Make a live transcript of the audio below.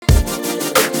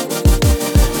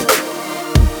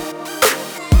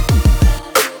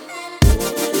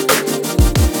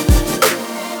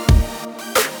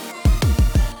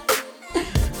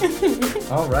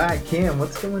right, Kim,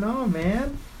 what's going on,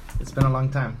 man? It's been a long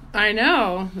time. I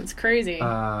know. It's crazy.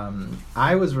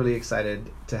 I was really excited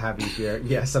to have you here.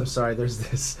 Yes, I'm sorry. There's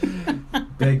this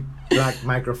big black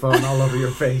microphone all over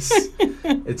your face.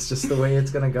 It's just the way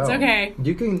it's going to go. It's okay.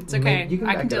 You can, it's okay. You can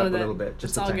I back can it deal up with a little bit,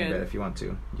 just it's a all tiny good. bit if you want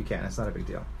to. You can. It's not a big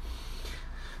deal.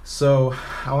 So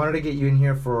I wanted to get you in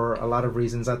here for a lot of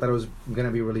reasons. I thought it was going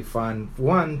to be really fun.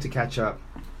 One, to catch up.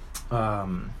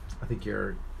 I think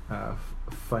you're a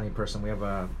funny person. We have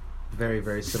a very,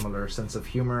 very similar sense of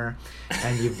humor,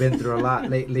 and you've been through a lot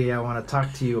lately. I want to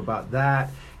talk to you about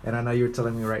that. And I know you're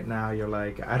telling me right now, you're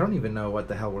like, I don't even know what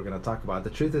the hell we're going to talk about. The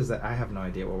truth is that I have no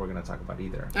idea what we're going to talk about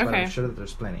either. Okay. But I'm sure that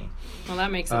there's plenty. Well,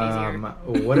 that makes it easier.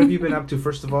 What have you been up to?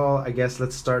 First of all, I guess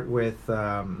let's start with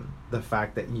the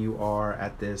fact that you are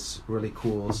at this really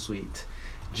cool, sweet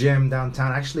gym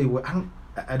downtown. Actually,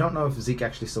 I don't know if Zeke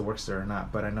actually still works there or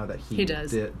not, but I know that he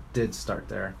does. did start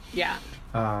there. Yeah.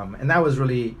 And that was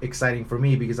really exciting for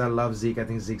me because I love Zeke. I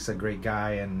think Zeke's a great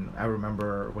guy, and I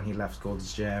remember when he left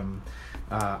Gold's Gym,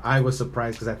 I was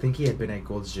surprised because I think he had been at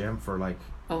Gold's Gym for like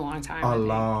a long time. A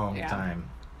long time.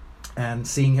 And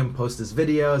seeing him post his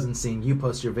videos and seeing you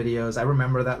post your videos, I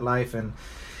remember that life, and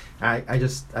I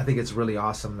think it's really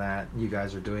awesome that you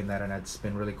guys are doing that, and it's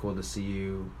been really cool to see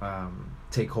you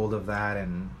take hold of that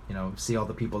and, you know, see all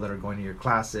the people that are going to your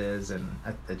classes, and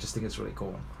I just think it's really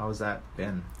cool. How's that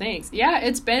been? Thanks. Yeah,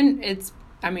 it's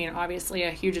I mean, obviously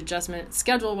a huge adjustment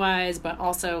schedule-wise, but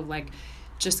also, like,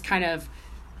 just kind of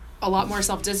a lot more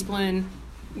self-discipline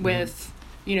with,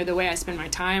 you know, the way I spend my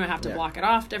time. I have to block it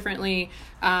off differently.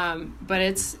 But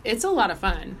it's a lot of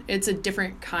fun. It's a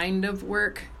different kind of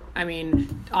work. I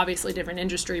mean, obviously different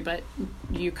industry, but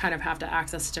you kind of have to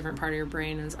access a different part of your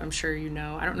brain, as I'm sure you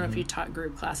know. I don't know if you taught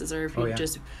group classes or if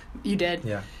you did.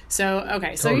 Yeah. So,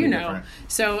 okay. Totally so, you know, different.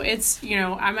 So it's, you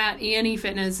know, I'm at E&E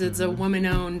Fitness. It's a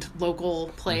woman-owned local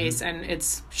place, and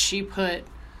she put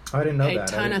I didn't know a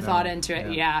ton of thought into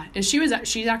it. Yeah. And she's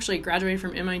actually graduated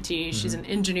from MIT. She's an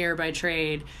engineer by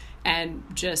trade, and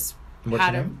just What's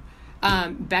had her name?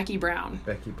 Becky Brown.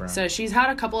 Becky Brown. So she's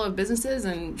had a couple of businesses,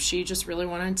 and she just really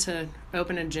wanted to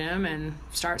open a gym and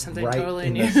start something totally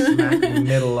new. Right in the smack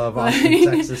middle of Austin,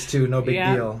 Texas, too. No big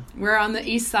deal. We're on the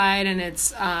east side, and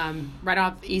it's right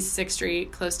off East 6th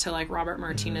Street, close to like Robert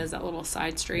Martinez, that little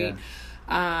side street.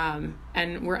 Yeah.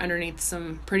 And we're underneath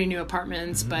some pretty new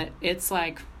apartments, but it's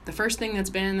like the first thing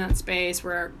that's been in that space.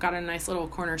 We're got a nice little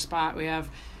corner spot.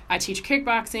 I teach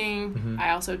kickboxing. I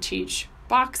also teach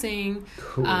boxing.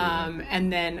 Cool.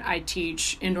 And then I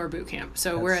teach indoor boot camp.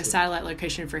 So we're a satellite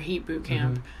location for Heat Boot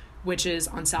Camp, which is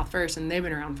on South First, and they've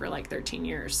been around for like 13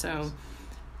 years. So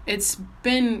it's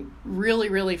been really,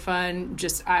 really fun.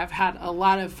 Just I've had a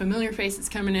lot of familiar faces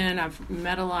coming in. I've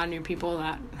met a lot of new people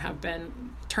that have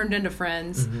been turned into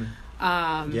friends.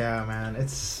 Yeah, man,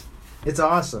 it's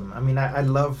awesome. I mean, I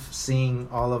love seeing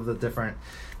all of the different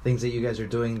things that you guys are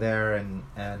doing there, and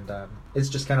it's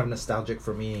just kind of nostalgic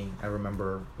for me. I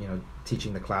remember, you know,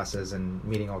 teaching the classes and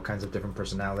meeting all kinds of different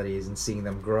personalities and seeing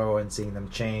them grow and seeing them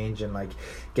change and like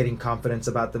getting confidence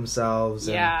about themselves.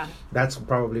 Yeah. And that's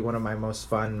probably one of my most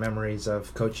fun memories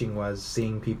of coaching, was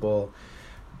seeing people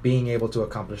being able to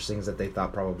accomplish things that they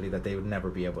thought probably that they would never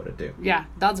be able to do. Yeah,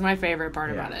 that's my favorite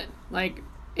part about it. Like,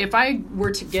 if I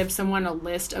were to give someone a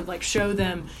list of, like, show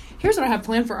them, here's what I have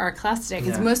planned for our class today,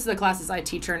 because most of the classes I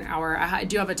teach are an hour. I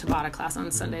do have a Tabata class on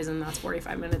Sundays, and that's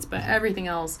 45 minutes, but everything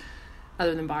else,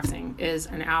 other than boxing, is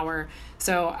an hour.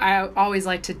 So I always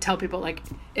like to tell people, like,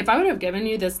 if I would have given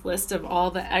you this list of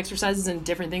all the exercises and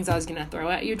different things I was going to throw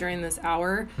at you during this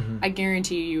hour, I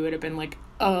guarantee you would have been like,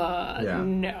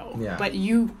 no. Yeah. But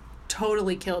you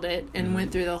totally killed it and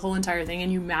went through the whole entire thing,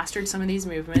 and you mastered some of these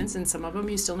movements, and some of them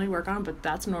you still need to work on, but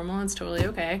that's normal. It's totally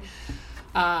okay.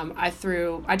 I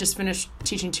just finished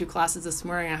teaching 2 classes this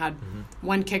morning. I had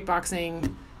one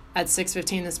kickboxing at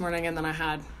 6:15 this morning, and then I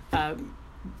had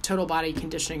total body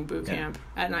conditioning boot camp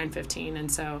at 9:15.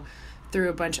 And so through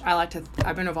a bunch, I've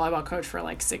been a volleyball coach for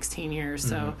like 16 years.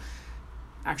 So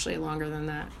actually longer than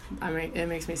that. I mean, it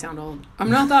makes me sound old. I'm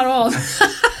not that old.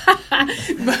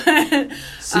 But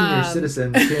senior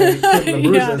citizen Kim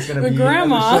LaBrusa is going to be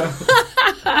grandma.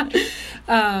 On the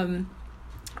show.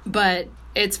 But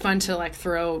it's fun to like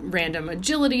throw random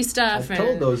agility stuff. I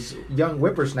told those young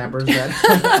whippersnappers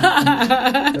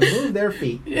that to move their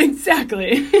feet.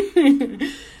 Exactly.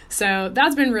 So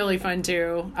that's been really fun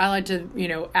too. I like to, you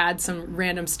know, add some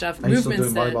random stuff. Are you still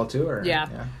doing volleyball too? Or?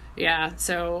 Yeah.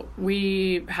 So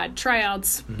we had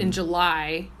tryouts in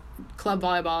July. Club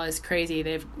volleyball is crazy.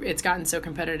 It's gotten so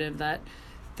competitive that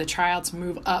the tryouts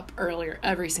move up earlier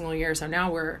every single year. So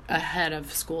now we're ahead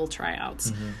of school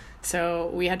tryouts. So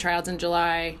we had tryouts in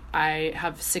July. I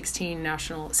have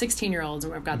 16-year-olds,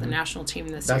 and we've got the national team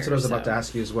this year. That's what I was about to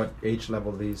ask you, is what age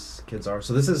level these kids are.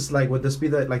 So this is like, would this be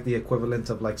the equivalent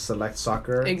of like select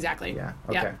soccer? Exactly. Yeah.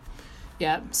 Okay.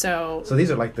 Yeah. So these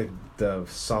are like the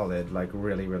solid, like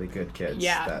really, really good kids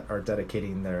that are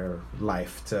dedicating their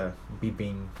life to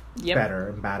being better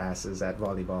and badasses at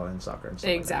volleyball and soccer and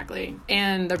stuff. Exactly. Like that.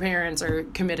 And their parents are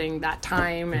committing that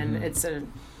time, and it's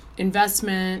an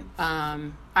investment.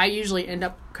 I usually end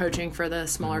up coaching for the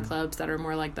smaller clubs that are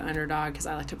more like the underdog, because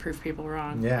I like to prove people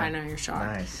wrong. Yeah. I know, you're shocked.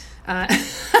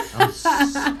 Nice.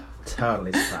 I'm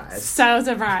totally surprised. So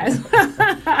surprised.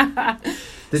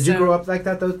 Did you grow up like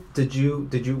that though?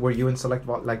 Were you in select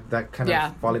like that kind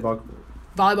of volleyball?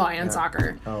 Volleyball and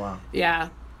soccer. Oh wow. Yeah.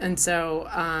 And so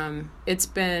it's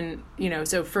been,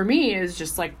 so for me it was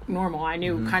just like normal. I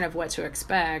knew kind of what to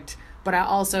expect, but I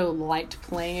also liked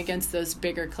playing against those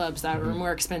bigger clubs that were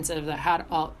more expensive, that had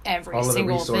every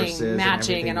single thing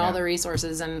matching and all the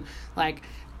resources. And like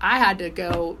I had to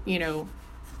go,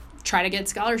 try to get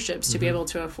scholarships to be able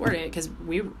to afford it, because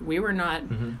we were not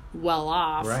well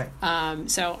off. Right.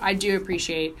 So I do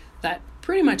appreciate that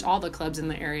pretty much all the clubs in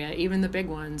the area, even the big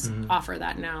ones, offer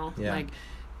that now. Yeah. Like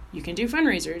you can do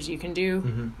fundraisers, you can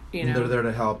do, they're there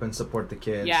to help and support the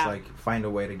kids, like find a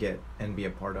way to get and be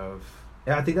a part of.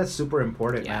 Yeah, I think that's super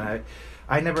important, man.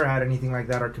 I never had anything like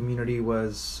that. Our community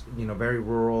was, very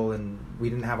rural, and we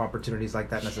didn't have opportunities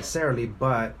like that necessarily,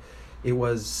 but it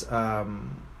was,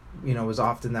 it was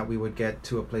often that we would get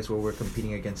to a place where we're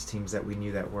competing against teams that we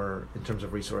knew that were, in terms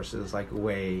of resources, like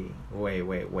way, way,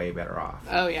 way, way better off.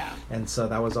 Oh, yeah. And so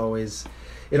that was always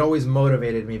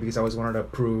motivated me, because I always wanted to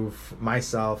prove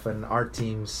myself and our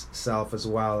team's self as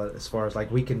well, as far as like,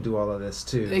 we can do all of this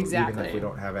too. Exactly. Even if we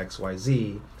don't have X, Y,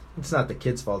 Z. It's not the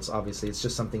kids' faults, obviously. It's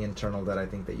just something internal that I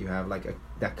think that you have, like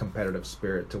that competitive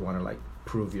spirit to want to like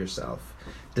prove yourself,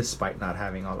 despite not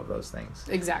having all of those things.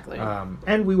 Exactly.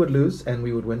 And we would lose and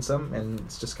we would win some, and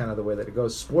it's just kind of the way that it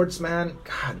goes. Sports, man,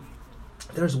 God,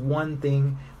 there's one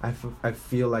thing I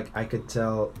feel like I could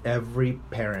tell every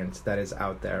parent that is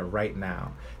out there right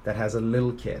now that has a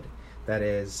little kid that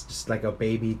is just like a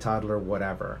baby, toddler,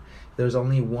 whatever. There's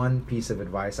only one piece of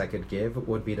advice I could give,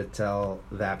 would be to tell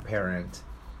that parent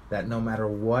that no matter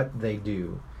what they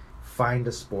do, find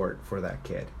a sport for that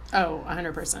kid. Oh,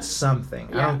 100%. Something.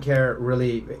 Yeah. I don't care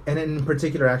really, and in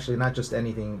particular, actually, not just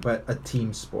anything, but a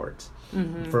team sport.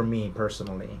 For me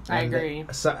personally, I agree.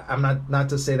 So I'm not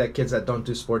to say that kids that don't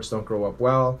do sports don't grow up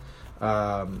well.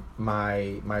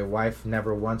 My wife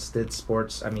never once did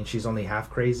sports. I mean, she's only half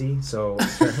crazy, so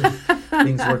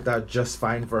things worked out just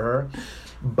fine for her.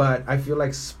 But I feel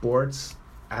like sports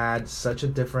add such a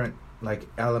different like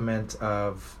element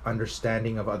of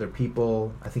understanding of other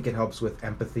people. I think it helps with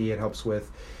empathy. It helps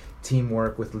with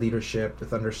teamwork, with leadership,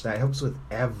 with understand. It helps with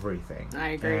everything. I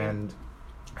agree. And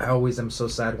I always am so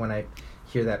sad when I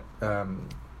hear that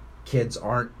kids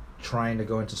aren't trying to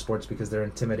go into sports because they're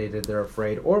intimidated, they're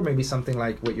afraid, or maybe something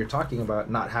like what you're talking about,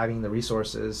 not having the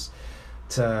resources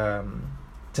to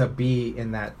be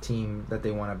in that team that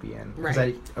they want to be in.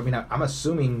 Right. I mean, I'm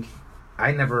assuming,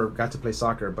 I never got to play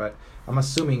soccer, but I'm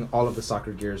assuming all of the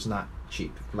soccer gear is not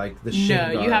cheap. Like the shin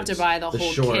guards, you have to buy the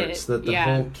whole shorts, kit. the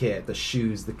whole kit, the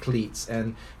shoes, the cleats,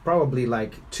 and probably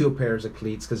like 2 pairs of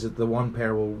cleats, because the one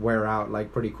pair will wear out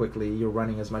like pretty quickly. You're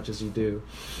running as much as you do.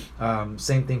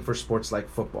 Same thing for sports like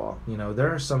football.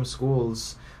 There are some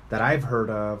schools that I've heard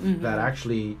of that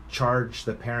actually charge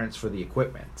the parents for the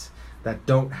equipment, that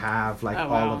don't have like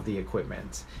all of the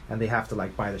equipment, and they have to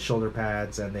like buy the shoulder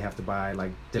pads, and they have to buy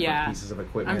like different pieces of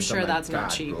equipment. I'm sure like, that's God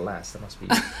not cheap. Bless, that must be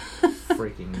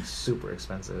freaking super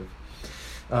expensive.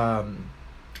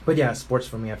 But yeah, sports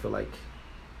for me, I feel like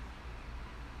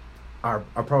are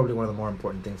probably one of the more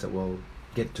important things that we'll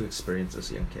get to experience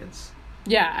as young kids.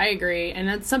 Yeah, I agree. And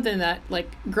that's something that, like,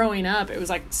 growing up, it was,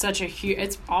 like, such a huge...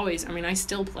 It's always... I mean, I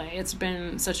still play. It's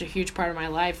been such a huge part of my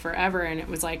life forever, and it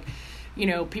was, like,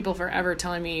 people forever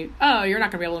telling me, oh, you're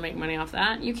not going to be able to make money off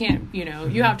that. You can't,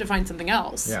 you have to find something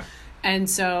else. Yeah. And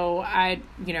so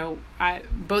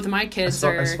both of my kids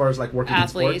are as far as like working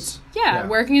athletes. In sports? Yeah,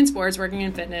 working in sports, working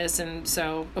in fitness. And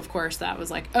so, of course, that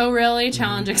was like, oh, really?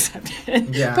 Challenge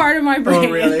accepted. Yeah. Part of my brain.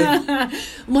 Oh, really?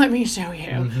 Let me show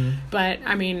you. But,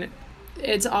 I mean,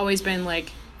 it's always been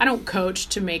like, I don't coach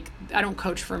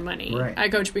for money. Right. I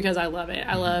coach because I love it.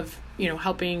 I love,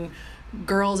 helping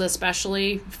girls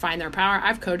especially find their power.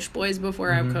 I've coached boys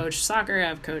before. I've coached soccer.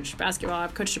 I've coached basketball.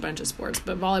 I've coached a bunch of sports,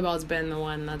 but volleyball has been the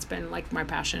one that's been like my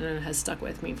passion and has stuck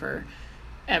with me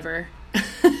forever.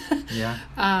 Yeah,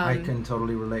 I can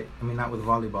totally relate. I mean, not with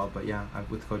volleyball, but yeah,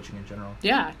 with coaching in general.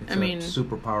 Yeah, it's a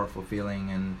super powerful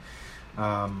feeling, and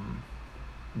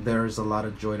there's a lot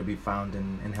of joy to be found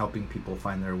in helping people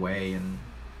find their way and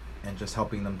just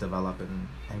helping them develop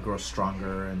and grow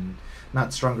stronger, and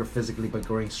not stronger physically, but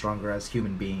growing stronger as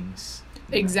human beings.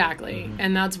 Exactly. Mm-hmm.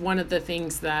 And that's one of the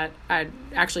things that I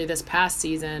actually, this past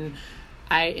season,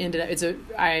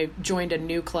 I joined a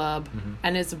new club, mm-hmm.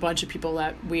 and it's a bunch of people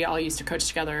that we all used to coach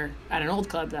together at an old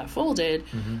club that folded.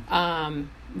 Mm-hmm.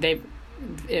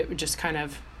 It just kind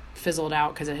of fizzled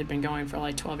out because it had been going for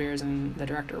like 12 years and the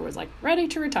director was like ready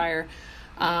to retire.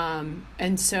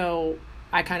 And so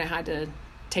I kind of had to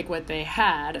take what they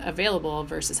had available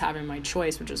versus having my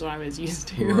choice, which is what I was used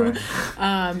to.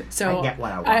 Right. So I get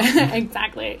what I want.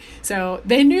 Exactly. So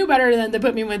they knew better than to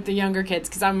put me with the younger kids,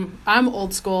 because I'm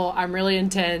old school. I'm really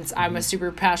intense. Mm-hmm. I'm a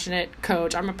super passionate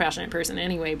coach. I'm a passionate person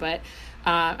anyway, but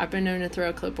I've been known to throw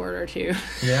a clipboard or two.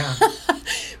 Yeah.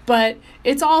 But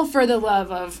it's all for the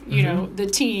love of, you mm-hmm. know, the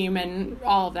team and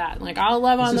all of that. Like, I'll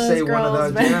love on those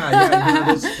girls.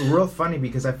 It's real funny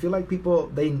because I feel like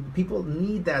people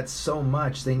need that so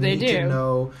much. They need to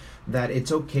know that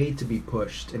it's okay to be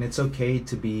pushed and it's okay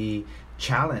to be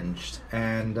challenged.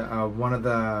 And one of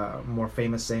the more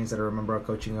famous sayings that I remember a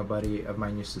coaching buddy of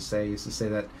mine used to say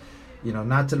that, you know,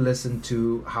 not to listen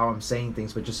to how I'm saying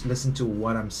things, but just listen to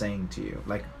what I'm saying to you.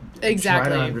 Like, exactly.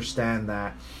 Try to understand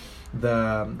that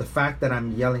the fact that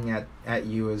I'm yelling at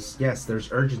you is, yes, there's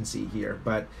urgency here,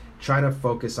 but try to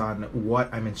focus on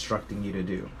what I'm instructing you to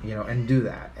do, you know, and do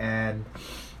that. And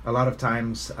a lot of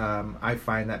times I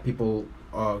find that people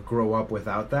grow up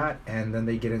without that, and then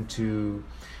they get into,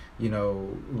 you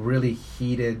know, really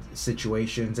heated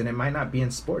situations, and it might not be in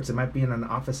sports, it might be in an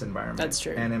office environment. That's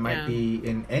true. And it might be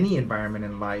in any environment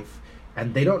in life,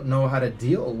 and they don't know how to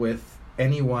deal with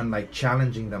anyone like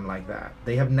challenging them like that.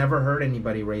 They have never heard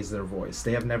anybody raise their voice.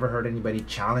 They have never heard anybody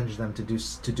challenge them to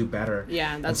do better.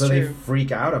 Yeah, that's true. true. They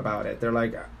freak out about it. They're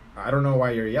like, I don't know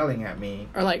why you're yelling at me.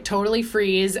 Or like totally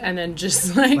freeze and then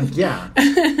just like yeah,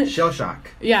 shell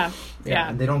shock. Yeah.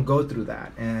 And they don't go through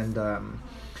that. And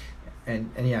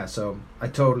yeah, so I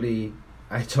totally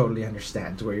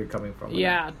understand where you're coming from.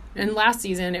 Yeah. And last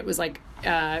season it was like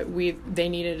they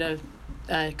needed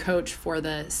a coach for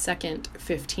the second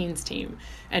 15s team,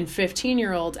 and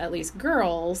 15-year-olds, at least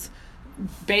girls,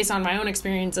 based on my own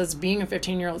experience as being a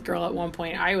 15-year-old girl at one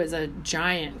point, I was a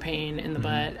giant pain in the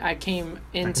mm-hmm. butt. I came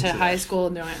into high school,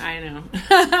 no, I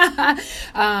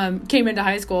know, came into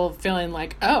high school feeling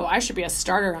like, oh, I should be a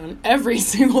starter on every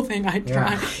single thing I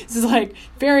try. This is like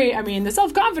the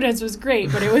self-confidence was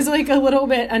great, but it was like a little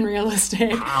bit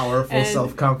unrealistic. Powerful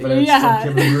self-confidence from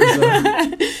Kimberly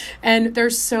Russo. And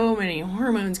there's so many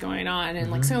hormones going on and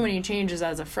mm-hmm. like so many changes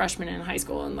as a freshman in high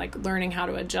school, and like learning how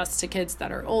to adjust to kids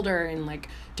that are older and like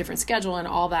different schedule and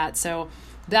all that. So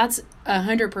that's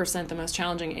 100% the most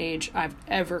challenging age I've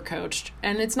ever coached.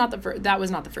 And it's not that was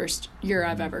not the first year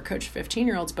I've ever coached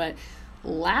 15-year-olds, but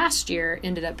last year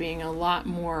ended up being a lot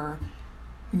more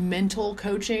mental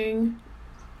coaching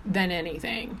than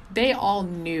anything. They all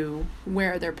knew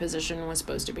where their position was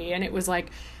supposed to be, and it was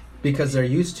like, because they're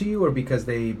used to you, or because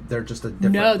they're just a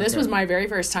different... No, this was my very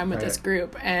first time with this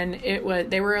group, and there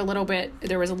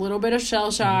was a little bit of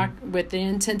shell shock mm-hmm. with the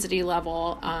intensity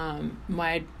level.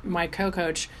 My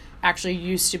co-coach actually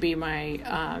used to be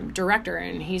my director,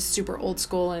 and he's super old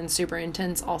school and super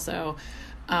intense also.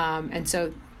 And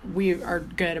so we are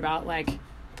good about like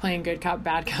playing good cop,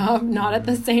 bad cop, not at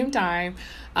the same time.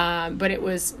 But it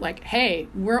was like, hey,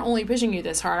 we're only pushing you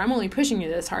this hard. I'm only pushing you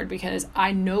this hard because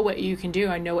I know what you can do.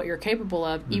 I know what you're capable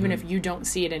of, mm-hmm. even if you don't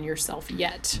see it in yourself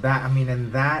yet.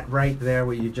 And that right there,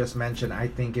 what you just mentioned, I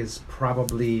think is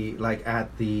probably like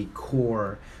at the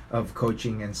core of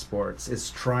coaching and sports, is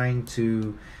trying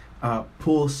to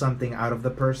pull something out of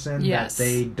the person that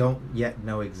they don't yet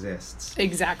know exists.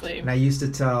 Exactly. And I used to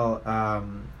tell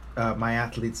my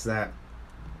athletes that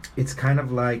it's kind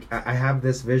of like I have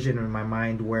this vision in my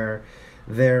mind where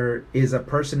there is a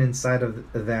person inside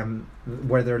of them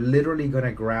where they're literally going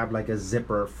to grab like a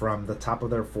zipper from the top of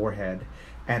their forehead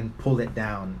and pull it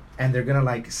down, and they're going to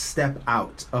like step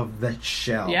out of the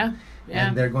shell. Yeah.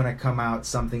 And they're going to come out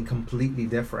something completely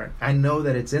different. I know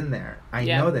that it's in there. I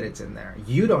know that it's in there.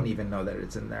 You don't even know that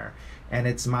it's in there. And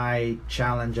it's my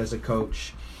challenge as a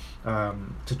coach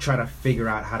to try to figure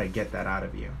out how to get that out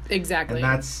of you. Exactly.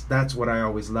 And that's what I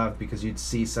always loved, because you'd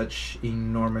see such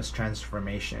enormous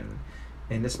transformation,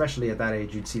 and especially at that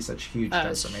age you'd see such huge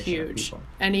transformation of people.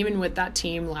 And even with that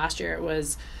team last year, it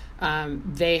was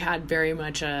they had very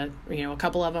much a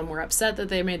couple of them were upset that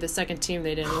they made the second team.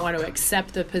 They didn't want to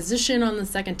accept the position on the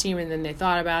second team, and then they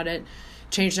thought about it.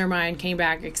 changed their mind, came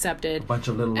back, accepted. A bunch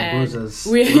of little abusers.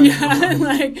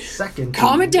 Second,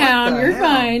 calm it down, you're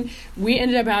fine. We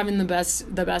ended up having the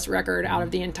best record out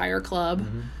of the entire club.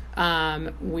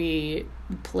 We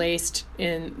placed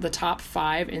in the top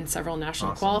 5 in several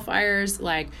national qualifiers.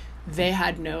 Like,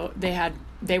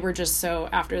 they were just so,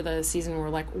 after the season, we're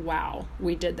like, wow,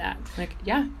 we did that. Like,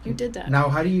 yeah, you did that. Now,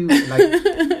 how do you, like,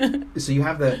 so you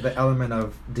have the element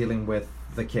of dealing with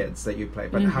the kids that you play,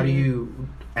 but how do you,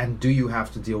 and do you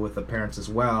have to deal with the parents as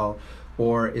well?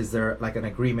 Or is there like an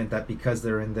agreement that because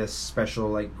they're in this special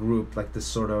like group, like this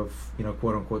sort of, you know,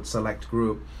 quote unquote select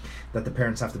group, that the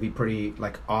parents have to be pretty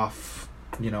like off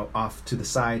to the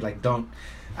side, like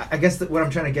I guess that what I'm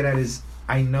trying to get at is,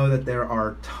 I know that there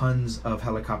are tons of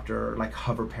helicopter, like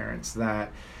hover parents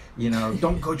that, you know,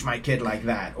 don't coach my kid like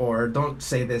that, or don't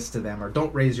say this to them, or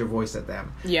don't raise your voice at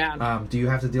them. Yeah. Do you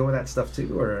have to deal with that stuff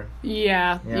too, or?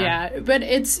 Yeah. But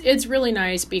it's really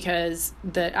nice because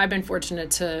I've been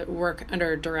fortunate to work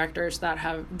under directors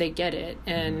that they get it,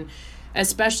 and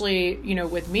especially, you know,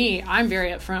 with me, I'm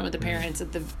very upfront with the parents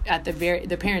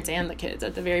the parents and the kids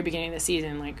at the very beginning of the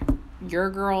season. Like, your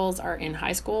girls are in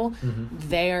high school,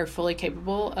 they are fully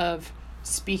capable of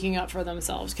speaking up for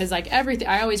themselves, because like everything,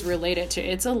 I always relate it to,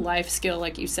 it's a life skill,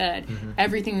 like you said.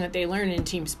 Everything that they learn in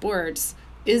team sports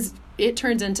it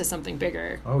turns into something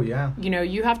bigger. Oh yeah. You know,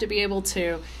 you have to be able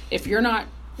to, if you're not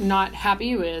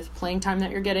happy with playing time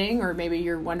that you're getting, or maybe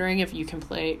you're wondering if you can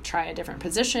try a different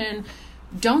position,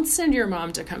 don't send your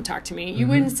mom to come talk to me. You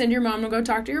wouldn't send your mom to go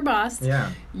talk to your boss.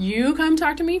 Yeah. You come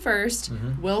talk to me first.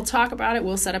 We'll talk about it.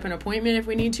 We'll set up an appointment if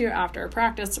we need to after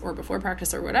practice or before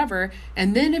practice or whatever.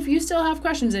 And then if you still have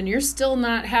questions and you're still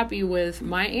not happy with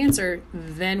my answer,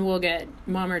 then we'll get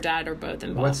mom or dad or both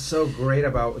involved. What's so great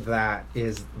about that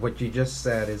is what you just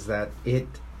said, is that it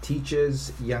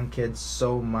teaches young kids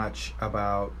so much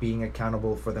about being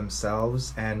accountable for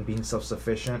themselves and being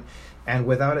self-sufficient. And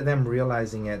without them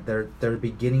realizing it, they're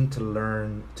beginning to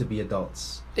learn to be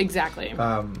adults. Exactly.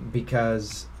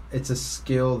 Because it's a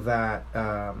skill that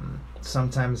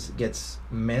sometimes gets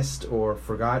missed or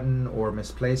forgotten or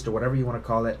misplaced or whatever you want to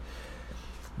call it.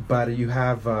 But you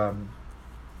have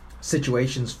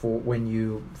situations for when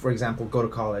you, for example, go to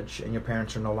college and your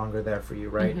parents are no longer there for you,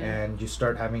 right? And you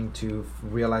start having to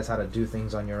realize how to do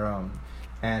things on your own.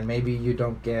 And maybe you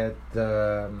don't get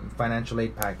the financial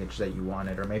aid package that you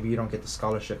wanted, or maybe you don't get the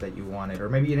scholarship that you wanted, or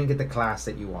maybe you didn't get the class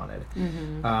that you wanted.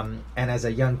 And as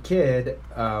a young kid,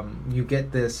 you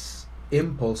get this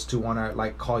impulse to want to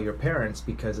like call your parents,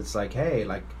 because it's like, hey,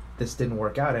 like this didn't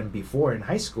work out. And before in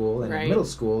high school and in middle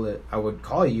school, I would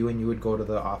call you and you would go to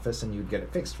the office and you'd get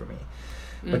it fixed for me.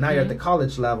 But now you're at the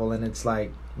college level and it's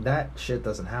like, that shit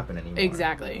doesn't happen anymore.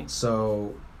 Exactly.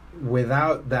 So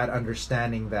without that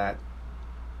understanding that,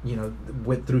 you know,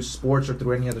 through sports or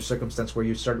through any other circumstance where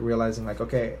you start realizing like,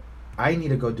 okay, I need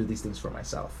to go do these things for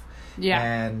myself. Yeah.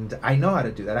 And I know how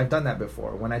to do that. I've done that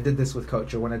before. When I did this with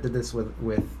coach, or when I did this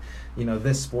with you know,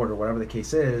 this sport or whatever the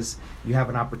case is, you have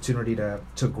an opportunity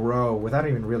to grow without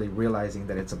even really realizing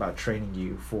that it's about training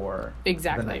you for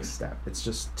the next step. It's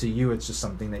just, to you, it's just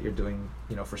something that you're doing,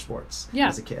 you know, for sports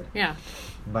as a kid. Yeah.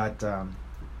 But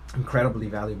incredibly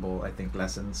valuable, I think,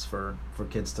 lessons for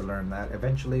kids to learn that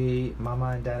eventually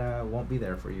mama and dada won't be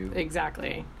there for you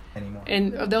anymore.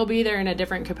 And they'll be there in a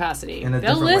different capacity.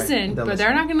 They'll listen, but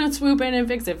they're not going to swoop in and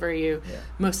fix it for you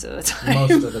most of the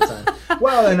time.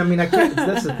 Well, and I mean,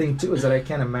 that's the thing too, is that I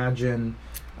can't imagine.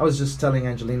 I was just telling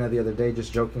Angelina the other day,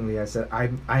 just jokingly, I said,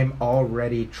 I'm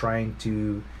already trying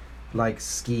to like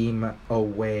scheme a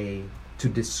way to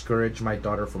discourage my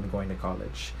daughter from going to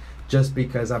college. Just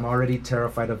because I'm already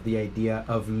terrified of the idea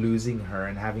of losing her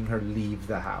and having her leave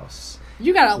the house.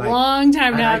 You got a long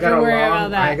time now to worry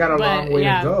about that. I got a long way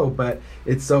to go, but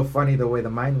it's so funny the way the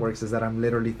mind works, is that I'm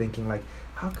literally thinking like,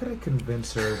 how could I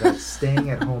convince her that staying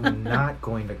at home and not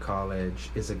going to college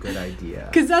is a good idea?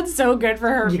 Because that's so good for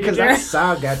her future. Because that's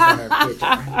so good for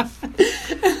her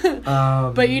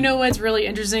future. But you know what's really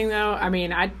interesting though? I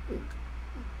mean,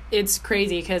 it's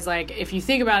crazy because like if you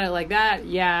think about it like that,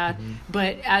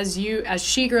 but as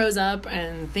she grows up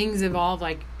and things evolve,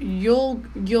 like you'll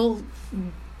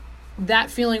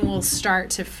that feeling will start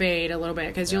to fade a little bit,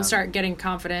 because you'll start getting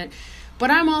confident.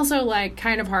 But I'm also like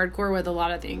kind of hardcore with a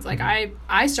lot of things. Like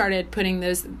I started putting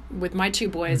those with my two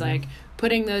boys, like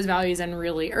putting those values in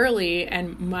really early,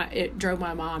 and it drove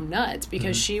my mom nuts,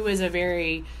 because she was a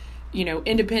very, you know,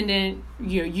 independent,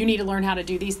 you need to learn how to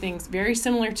do these things, very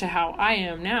similar to how I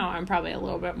am now. I'm probably a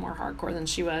little bit more hardcore than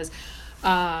she was.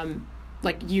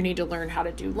 Like, you need to learn how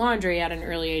to do laundry at an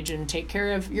early age and take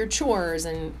care of your chores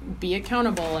and be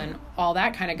accountable and all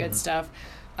that kind of good stuff.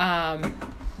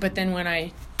 But then when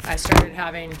I I started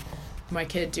having my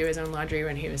kid do his own laundry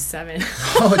when he was 7.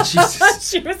 Oh, Jesus.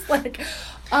 She was like,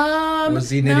 was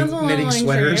he knitting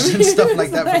sweaters and stuff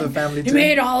like that for the family too? He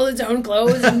made all his own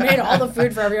clothes and made all the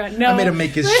food for everyone. No. I made him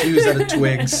make his shoes out of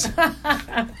twigs.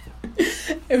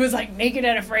 It was like Naked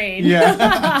and Afraid.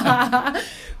 Yeah.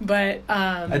 But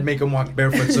I'd make him walk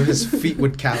barefoot so his feet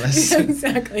would callus.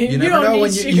 Exactly. You never know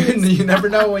when you never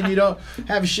know when you don't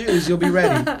have shoes, you'll be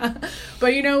ready.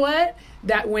 But you know what?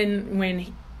 That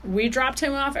when we dropped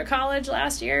him off at college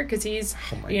last year, because he's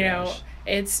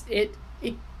it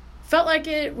felt like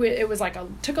it was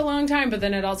like took a long time, but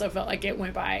then it also felt like it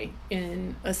went by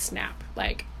in a snap.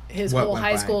 Like his whole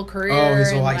high school career. Oh,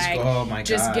 his whole high school. Oh my gosh.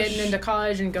 Just getting into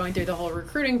college and going through the whole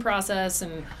recruiting process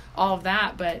and all of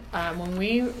that. But when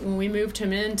we moved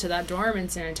him into that dorm in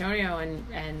San Antonio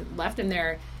and left him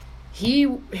there,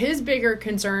 his bigger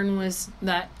concern was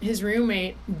that his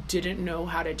roommate didn't know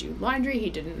how to do laundry. He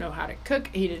didn't know how to cook.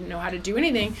 He didn't know how to do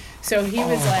anything. So he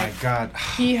was like, my God.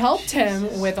 He helped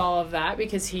him with all of that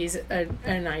because he's a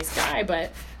nice guy.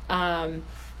 But,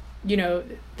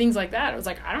 things like that. I was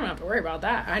like, I don't have to worry about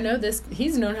that. I know this.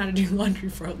 He's known how to do laundry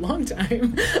for a long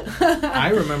time.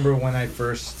 I remember when I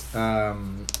first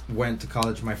went to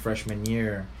college my freshman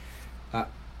year.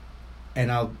 And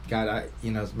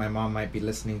my mom might be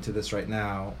listening to this right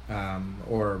now,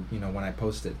 or when I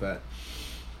post it, but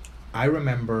I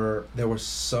remember there were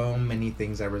so many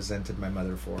things I resented my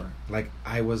mother for. Like,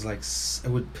 I was like,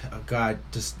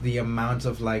 just the amount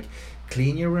of like,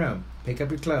 clean your room, pick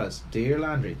up your clothes, do your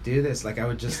laundry, do this. Like, I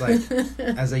would just like,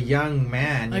 as a young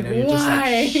man, like, you're just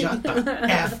like, shut the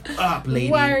F up, lady.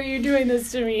 Why are you doing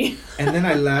this to me? And then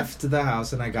I left the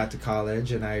house and I got to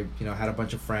college and I, had a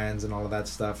bunch of friends and all of that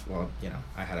stuff. Well,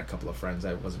 I had a couple of friends.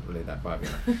 I wasn't really that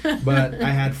popular. But I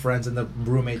had friends and the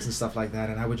roommates and stuff like that.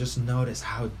 And I would just notice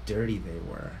how dirty they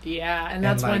were. Yeah, and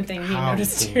that's one thing he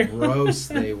noticed too. How gross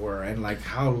they were and like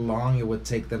how long it would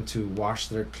take them to wash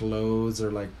their clothes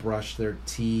or like brush their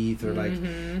teeth or like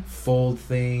fold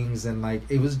things, and like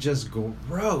it was just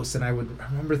gross. And I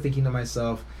remember thinking to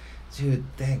myself, dude,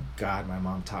 thank God my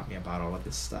mom taught me about all of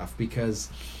this stuff, because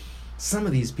some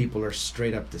of these people are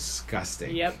straight up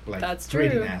disgusting. Yep, like, that's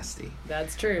pretty true. Nasty.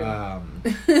 That's true. Oh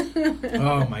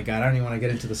my God, I don't even want to get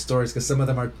into the stories because some of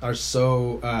them are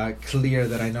so clear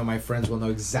that I know my friends will know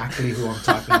exactly who I'm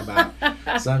talking about.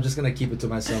 So I'm just gonna keep it to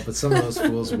myself. But some of those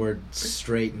fools were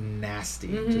straight nasty,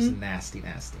 just nasty.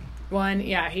 One,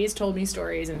 yeah, he's told me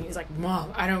stories, and he's like,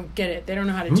 "Mom, I don't get it. They don't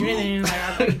know how to do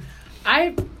anything."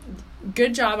 Like,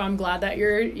 good job. I'm glad that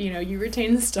you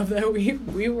retain the stuff that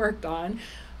we worked on.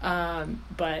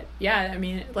 But yeah, I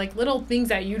mean, like little things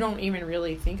that you don't even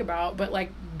really think about, but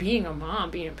like being a mom,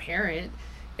 being a parent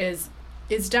is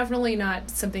definitely not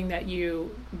something that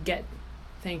you get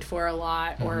thanked for a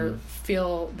lot or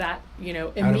feel that,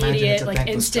 immediate, like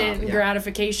instant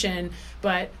gratification,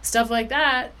 but stuff like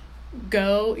that.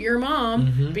 Go your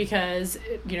mom because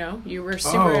you were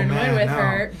super annoyed with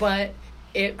her, but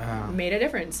it made a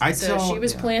difference. She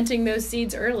was planting those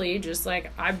seeds early, just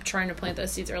like I'm trying to plant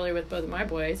those seeds early with both of my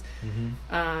boys.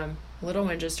 Little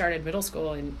one just started middle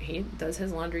school and he does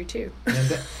his laundry too.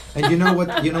 And you know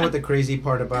what the crazy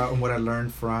part about and what I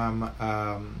learned from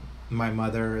my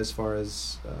mother as far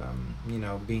as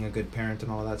being a good parent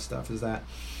and all of that stuff is that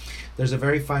there's a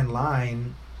very fine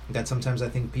line that sometimes I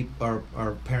think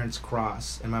our parents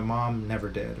cross, and my mom never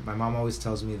did. My mom always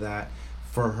tells me that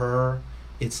for her,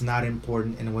 it's not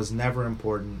important, and it was never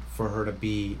important for her to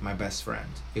be my best friend.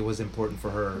 It was important for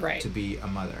her to be a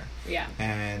mother. Yeah.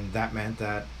 And that meant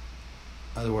that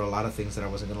there were a lot of things that I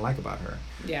wasn't going to like about her.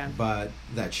 Yeah. But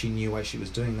that she knew why she was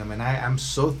doing them. And I'm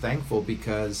so thankful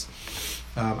because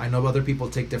I know other people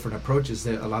take different approaches.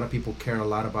 A lot of people care a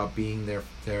lot about being their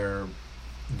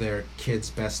kid's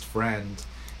best friend.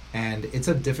 And it's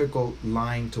a difficult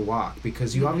line to walk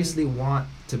because you obviously want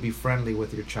to be friendly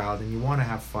with your child and you want to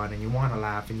have fun and you want to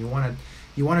laugh and you want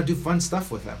to do fun stuff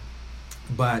with them.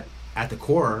 But at the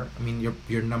core, I mean,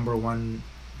 your number one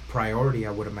priority,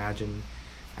 I would imagine,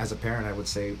 as a parent, I would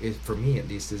say, for me at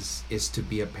least, is to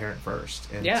be a parent first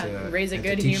and to raise a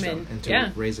good human and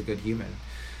to raise a good human.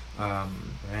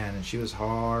 And she was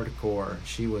hardcore.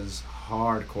 She was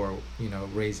hardcore,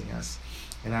 raising us.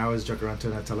 And I always joke around to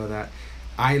her and I tell her that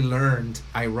I learned,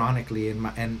 ironically, in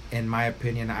my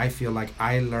opinion, I feel like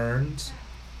I learned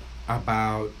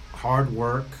about hard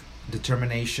work,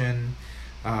 determination,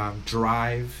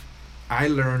 drive. I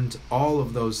learned all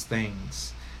of those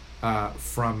things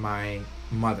from my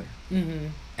mother.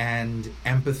 And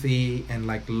empathy and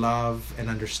like love and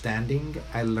understanding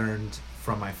I learned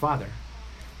from my father,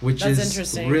 which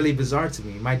is really bizarre to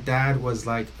me. My dad was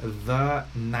like the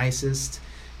nicest,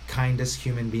 kindest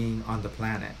human being on the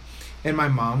planet. And my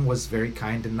mom was very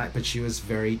kind and nice, but she was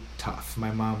very tough.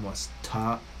 My mom was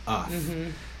tough.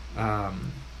 And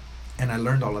I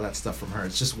learned all of that stuff from her.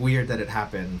 It's just weird that it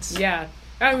happened. Yeah.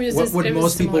 I mean, what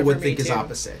most people would think is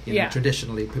opposite. You know, yeah.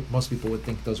 Traditionally, most people would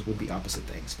think those would be opposite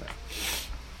things. But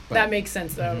that makes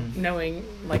sense, though. Knowing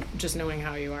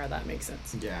how you are, that makes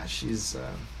sense. Yeah, she's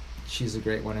a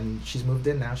great one. And she's moved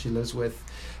in now. She lives with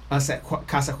us at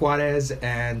Casa Juarez.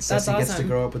 And Ceci gets to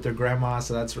grow up with her grandma.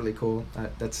 So that's really cool.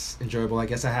 That's enjoyable. I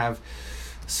guess I have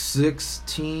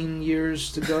 16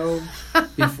 years to go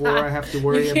before I have to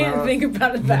worry about think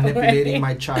about it that manipulating way.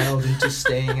 my child into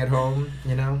staying at home,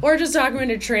 you know? Or just talking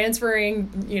into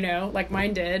transferring, you know, like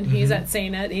mine did. He's at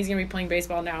St. Ed. He's going to be playing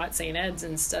baseball now at St. Ed's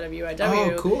instead of UIW.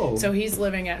 Oh, cool. So he's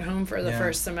living at home for the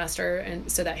first semester, and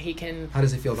so that he can How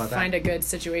does he feel about find that? a good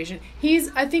situation.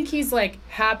 I think he's like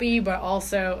happy, but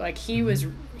also like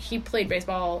he played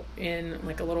baseball in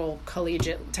like a little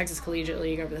Texas collegiate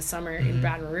league over the summer in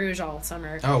Baton Rouge all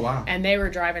summer. Oh, wow. And they were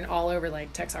driving all over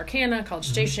like Texarkana, College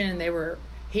Station.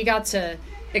 He got to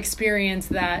experience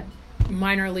that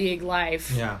minor league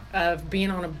life of being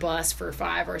on a bus for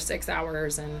 5 or 6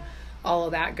 hours and all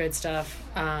of that good stuff.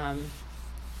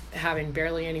 Having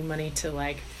barely any money to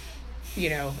like, you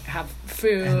know, have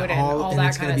food and all that kind of stuff.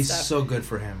 It's going to be so good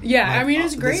for him. Yeah, like, I mean,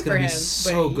 it's great for him.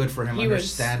 So good for him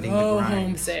understanding the grind.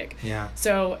 He was so homesick. Yeah.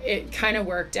 So it kind of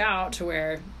worked out to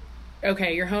where,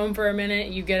 okay, you're home for a minute,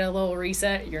 you get a little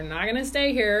reset, you're not going to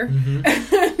stay here.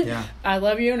 Yeah. I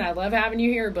love you and I love having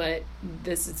you here, but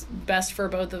this is best for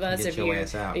both of us. Get your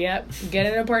ass out. Yep. Get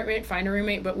an apartment, find a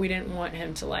roommate, but we didn't want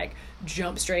him to like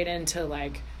jump straight into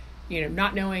like, you know,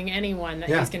 not knowing anyone that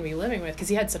he's going to be living with, because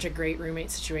he had such a great roommate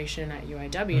situation at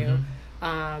UIW.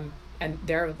 And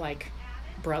they're like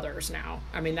brothers now.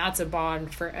 I mean, that's a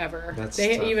bond forever.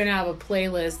 They tough. Even have a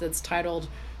playlist that's titled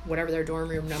whatever their dorm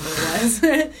room number was.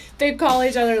 They call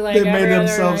each other like they made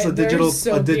themselves a digital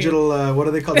what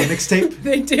do they call it, a mixtape?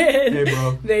 They did. Hey,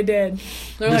 bro. They did.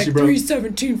 They're Miss like you, bro.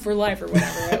 317 for life or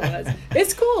whatever it was.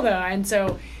 It's cool though, and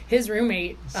so his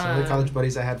roommate. Some of the college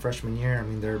buddies I had freshman year, I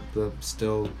mean, they're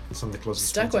still some of the closest.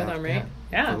 Stuck with them, right?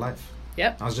 Yeah. For life.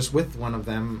 Yep. I was just with one of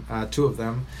them, 2 of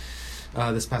them,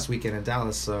 this past weekend in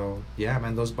Dallas. So yeah,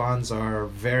 man, those bonds are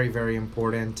very, very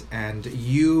important. And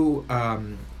you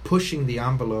pushing the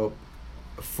envelope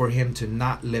for him to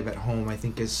not live at home, I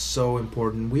think, is so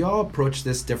important. We all approach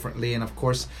this differently, and of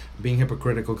course, being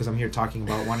hypocritical because I'm here talking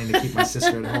about wanting to keep my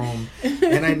sister at home,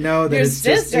 and I know that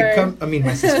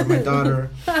my sister, my daughter,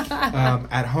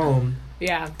 at home.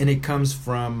 Yeah. And it comes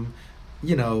from,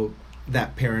 you know,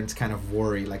 that parents kind of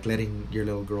worry, like letting your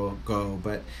little girl go.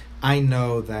 But I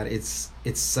know that it's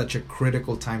such a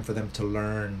critical time for them to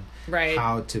learn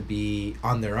how to be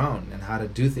on their own and how to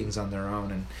do things on their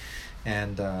own.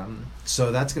 And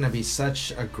so that's going to be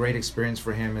such a great experience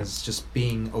for him, is just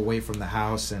being away from the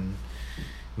house and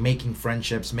making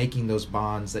friendships, making those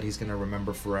bonds that he's going to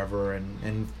remember forever,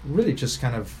 and really just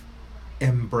kind of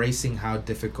embracing how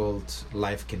difficult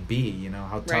life can be, you know,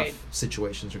 how tough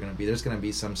situations are going to be. There's going to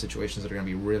be some situations that are going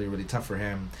to be really, really tough for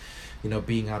him, you know,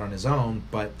 being out on his own,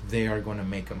 but they are going to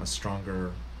make him a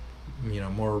stronger, you know,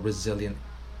 more resilient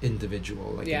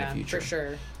individual, like in the future. For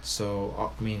sure.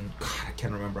 So I mean, God, I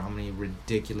can't remember how many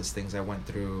ridiculous things I went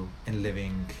through in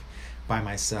living by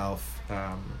myself,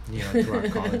 you know,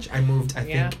 throughout college. I moved, I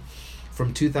think,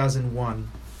 from 2001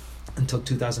 until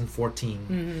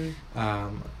 2014.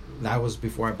 That was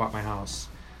before I bought my house.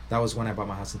 That was when I bought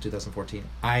my house in 2014.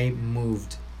 I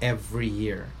moved every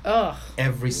year.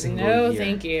 Every single year. No,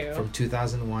 thank you. From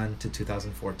 2001 to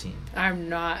 2014.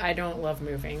 I don't love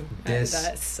moving.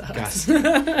 That sucks.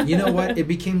 You know what? It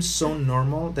became so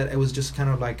normal that it was just kind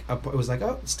of like, it was like,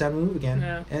 oh, it's time to move again.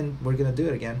 Yeah. And we're going to do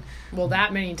it again. Well,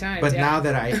 that many times. But now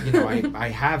that I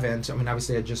haven't, I mean,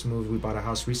 obviously I just moved, we bought a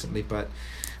house recently, but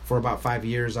for about 5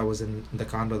 years I was in the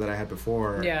condo that I had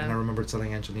before. Yeah. And I remember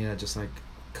telling Angelina just like,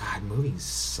 God, moving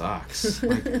sucks.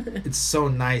 Like, it's so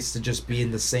nice to just be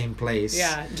in the same place.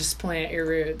 Yeah, just plant your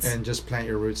roots. And just plant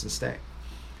your roots and stay.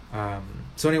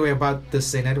 So anyway, about the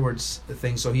St. Edward's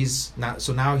thing. So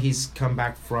now he's come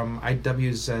back from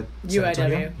IW's at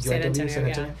UIW, San Antonio.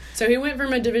 Yeah. So he went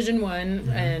from a Division I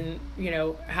and, you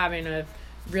know, having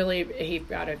he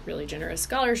got a really generous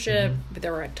scholarship, but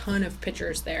there were a ton of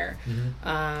pitchers there.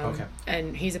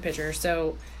 And he's a pitcher,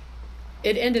 so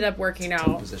it ended up working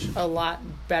out a lot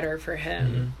better for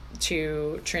him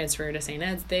to transfer to St.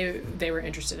 Ed's. They were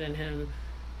interested in him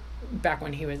back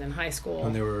when he was in high school.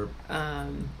 When they were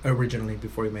originally,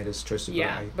 before he made his choice to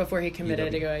go before he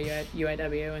committed to go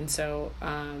UIW. And so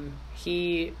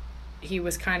he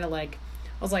was kind of like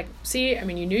I was like, see, I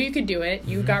mean, you knew you could do it.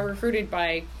 You got recruited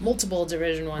by multiple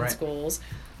Division I schools.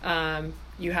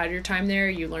 You had your time there.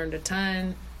 You learned a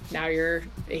ton. Now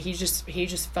he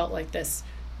just felt like this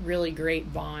really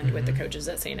great bond with the coaches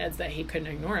at St. Ed's that he couldn't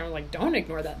ignore. I'm like, don't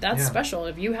ignore that. That's special.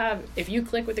 If you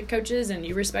click with the coaches and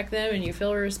you respect them and you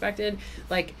feel respected,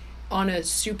 like on a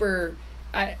super,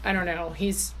 I don't know,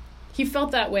 he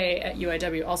felt that way at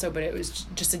UIW also, but it was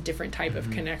just a different type of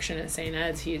connection at St.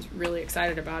 Ed's. He's really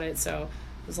excited about it. So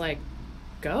it was like,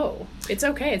 go. It's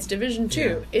okay. It's Division II.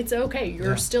 Yeah. It's okay.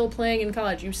 You're still playing in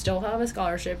college. You still have a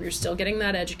scholarship. You're still getting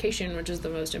that education, which is the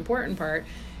most important part.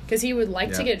 Because he would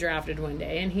like to get drafted one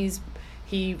day, and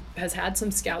he has had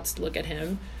some scouts look at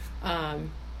him.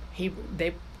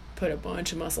 They put a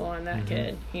bunch of muscle on that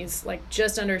kid. He's like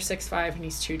just under 6'5", and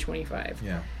he's 225.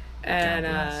 Yeah.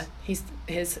 And his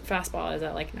fastball is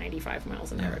at like 95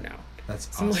 miles an hour now. That's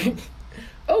so awesome. I'm like,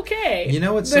 okay. You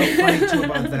know what's so funny too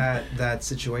about that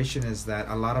situation is that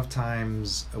a lot of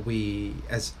times we,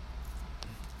 as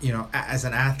you know, as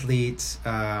an athlete,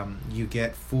 you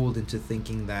get fooled into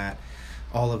thinking that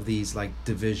all of these like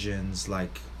divisions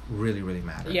like really, really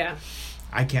matter. Yeah.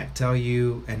 I can't tell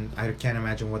you, and I can't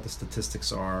imagine what the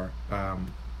statistics are,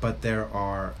 but there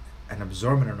are an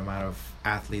absorbent amount of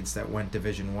athletes that went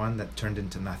Division I that turned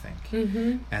into nothing.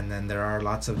 And then there are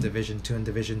lots of Division II and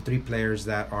Division III players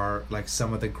that are like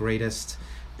some of the greatest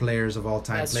players of all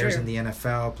time. That's players true. In the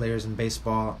NFL, players in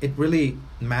baseball. It really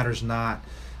matters not,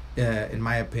 in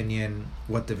my opinion,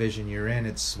 what division you're in.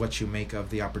 It's what you make of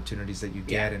the opportunities that you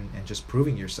get and just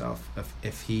proving yourself.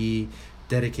 If he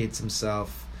dedicates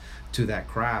himself to that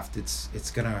craft,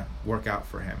 it's gonna work out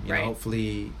for him. You know,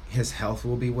 hopefully his health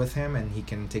will be with him and he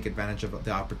can take advantage of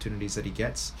the opportunities that he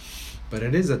gets. But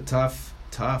it is a tough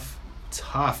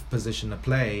position to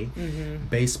play.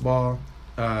 Baseball,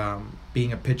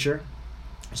 being a pitcher,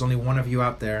 there's only one of you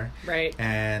out there, right?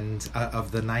 And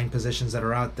of the 9 positions that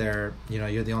are out there, you know,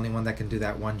 you're the only one that can do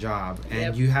that one job.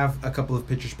 And you have a couple of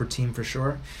pitchers per team for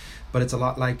sure, but it's a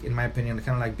lot like, in my opinion,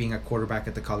 kind of like being a quarterback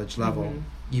at the college level.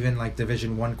 Even like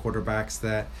Division I quarterbacks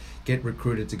that get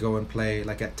recruited to go and play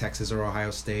like at Texas or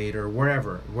Ohio State or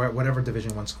whatever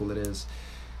Division I school it is.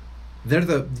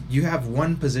 You have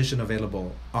one position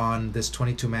available on this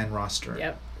 22-man roster.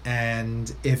 Yep.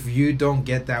 And if you don't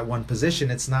get that one position,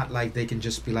 it's not like they can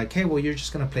just be like, hey, well, you're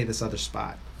just going to play this other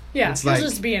spot. Yeah, it's you'll like,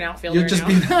 just be an outfielder you'll just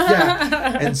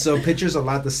now. And so pitchers a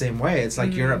lot the same way. It's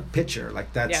like you're a pitcher.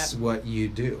 Like that's what you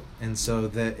do. And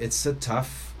so it's a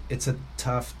tough,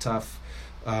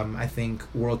 I think,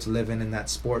 world to live in that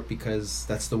sport, because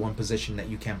that's the one position that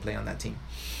you can't play on that team.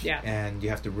 Yeah. And you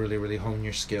have to really, really hone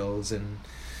your skills and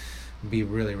be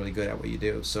really, really good at what you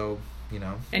do. So, you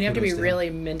know. And you have to be really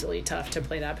mentally tough to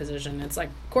play that position. It's like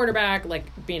quarterback, like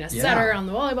being a setter on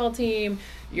the volleyball team.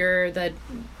 You're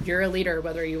a leader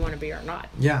whether you want to be or not.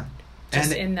 Yeah.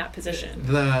 Just and in that position.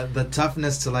 The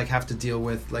toughness to like have to deal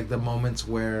with like the moments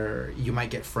where you might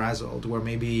get frazzled, where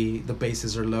maybe the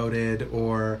bases are loaded,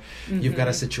 or you've got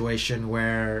a situation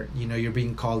where, you know, you're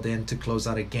being called in to close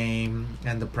out a game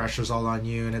and the pressure's all on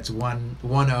you and it's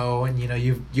 1-0 and, you know,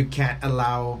 you can't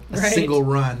allow a single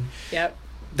run. Yep.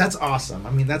 That's awesome.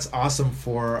 I mean, that's awesome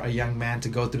for a young man to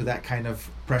go through that kind of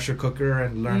pressure cooker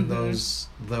and learn those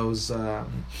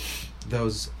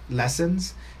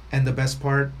lessons. And the best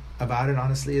part about it,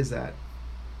 honestly, is that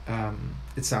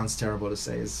it sounds terrible to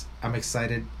say, is I'm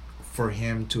excited for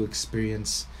him to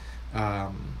experience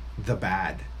the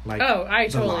bad. Like, I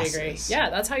totally agree. Yeah,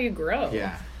 that's how you grow.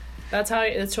 Yeah. That's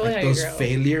totally like how you grow. Those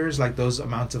failures, like those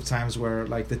amounts of times where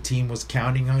like the team was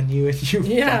counting on you and you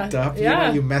fucked up, you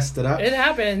know, you messed it up. It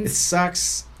happens. It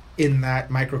sucks in that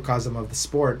microcosm of the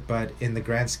sport, but in the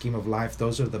grand scheme of life,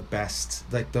 those are the best.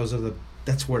 Like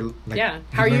that's where like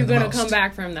how are you going to come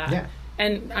back from that? Yeah.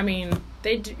 And I mean,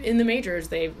 in the majors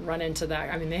they run into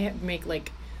that. I mean, they make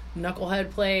like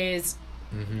knucklehead plays.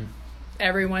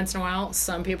 Every once in a while,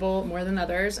 some people more than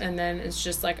others, and then it's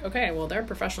just like, okay, well, they're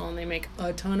professional and they make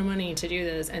a ton of money to do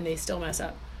this, and they still mess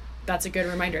up. That's a good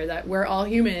reminder that we're all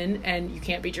human, and you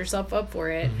can't beat yourself up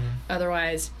for it.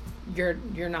 Otherwise, you're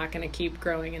not going to keep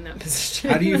growing in that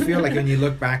position. How do you feel like when you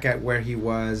look back at where he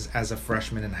was as a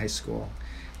freshman in high school?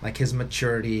 Like his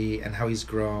maturity and how he's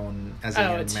grown as a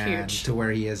young man to where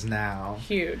he is now.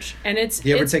 Huge. And do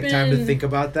you ever take time to think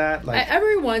about that? Like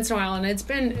every once in a while, and it's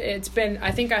been I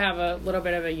think I have a little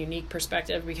bit of a unique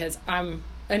perspective because I'm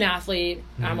an athlete,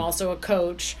 I'm also a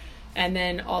coach, and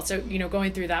then also, you know,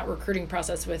 going through that recruiting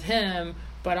process with him,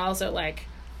 but also like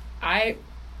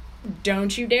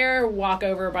don't you dare walk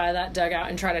over by that dugout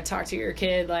and try to talk to your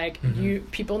kid. Like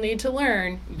people need to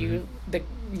learn.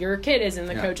 Your kid is in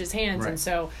the coach's hands. And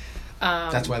so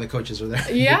That's why the coaches are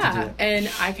there. Yeah. And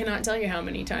I cannot tell you how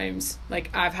many times, like,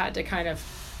 I've had to kind of,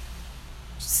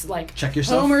 like, check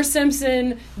yourself. Homer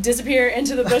Simpson disappear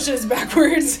into the bushes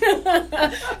backwards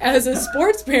as a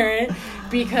sports parent,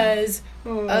 because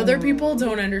other people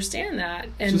don't understand that,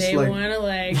 and they want to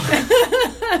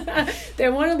they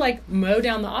want to like mow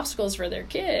down the obstacles for their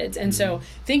kids. And so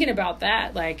thinking about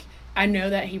that, like, I know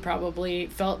that he probably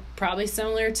felt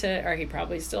similar to, or he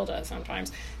probably still does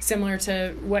sometimes, similar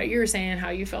to what you were saying, how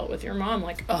you felt with your mom,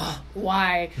 like, oh,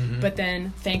 why? But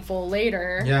then thankful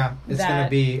later. Yeah, it's going to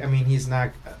be, I mean, he's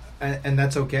not, and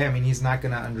that's okay. I mean, he's not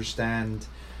going to understand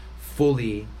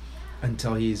fully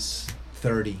until he's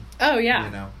 30. Oh, yeah.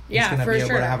 You know, yeah, he's going to be able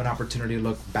sure. to have an opportunity to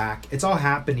look back. It's all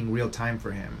happening real time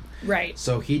for him. Right.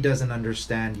 So he doesn't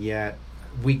understand yet.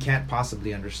 We can't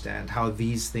possibly understand how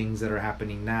these things that are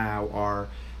happening now are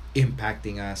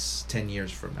impacting us 10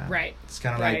 years from now. Right. It's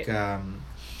kind of like,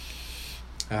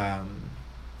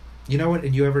 you know what,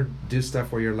 and you ever do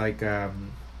stuff where you're like,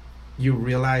 you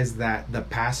realize that the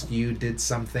past you did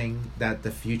something that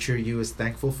the future you is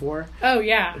thankful for? Oh,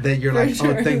 yeah. That you're like,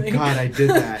 sure. oh, thank God I did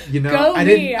that. You know, Go I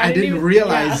me. didn't even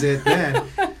realize it then.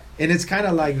 And it's kind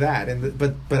of like that,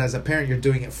 but as a parent, you're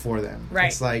doing it for them. Right.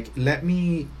 It's like, let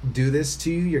me do this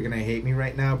to you. You're gonna hate me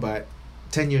right now, but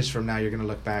 10 years from now, you're gonna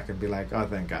look back and be like, oh,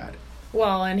 thank God.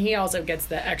 Well, and he also gets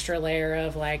the extra layer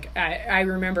of, like, I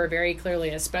remember very clearly,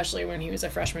 especially when he was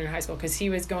a freshman in high school, because he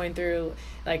was going through,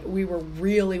 like, we were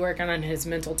really working on his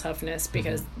mental toughness,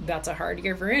 because that's a hard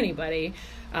year for anybody,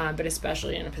 but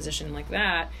especially in a position like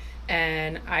that.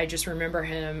 And I just remember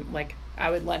him, like, I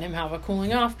would let him have a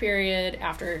cooling off period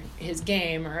after his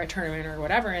game or a tournament or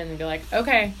whatever, and be like,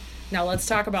 okay, now let's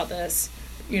talk about this,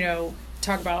 you know,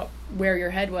 talk about where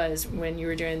your head was when you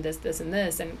were doing this, this, and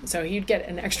this. And so he'd get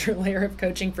an extra layer of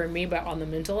coaching from me, but on the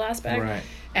mental aspect. Right.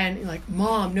 And like,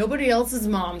 Mom, nobody else's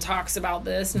mom talks about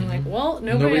this. And I'm like, well,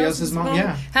 nobody else's mom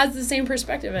has the same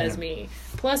perspective as me.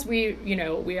 Plus,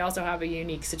 we also have a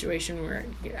unique situation where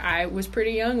I was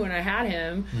pretty young when I had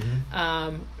him.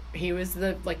 He was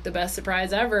the best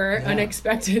surprise ever,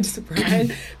 unexpected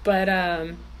surprise.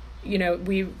 But,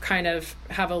 we kind of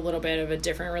have a little bit of a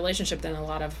different relationship than a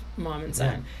lot of mom and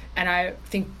son. And I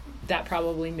think that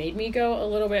probably made me go a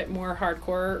little bit more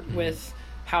hardcore with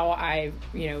how I,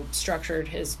 structured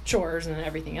his chores and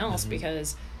everything else,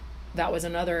 because that was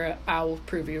another I'll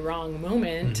prove you wrong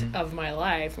moment of my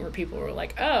life where people were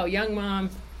like, oh, young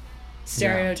mom,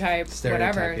 stereotype,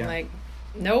 whatever. Yeah. Like,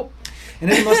 nope. And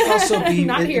it must also be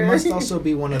it must also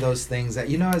be one of those things that,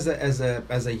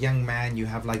 as a young man, you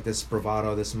have like this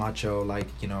bravado, this macho, like,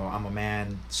 I'm a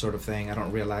man sort of thing. I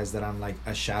don't realize that I'm like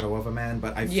a shadow of a man,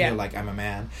 but I feel like I'm a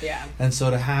man. Yeah. And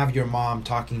so to have your mom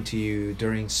talking to you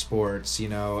during sports,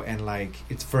 and like,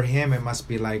 it's for him, it must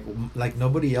be like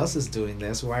nobody else is doing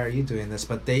this. Why are you doing this?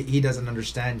 But he doesn't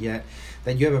understand yet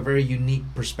that you have a very unique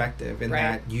perspective, and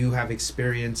that you have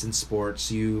experience in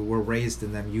sports, you were raised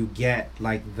in them, you get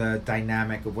like the dynamic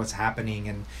of what's happening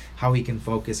and how he can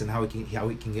focus and how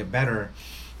he can get better.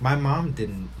 My mom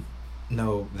didn't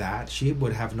know that. She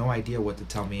would have no idea what to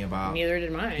tell me about. Neither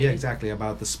did mine. Yeah, exactly,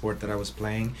 about the sport that I was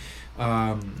playing.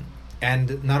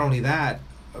 And not only that,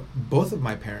 both of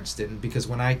my parents didn't, because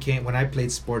when I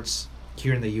played sports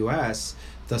here in the US,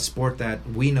 the sport that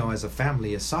we know as a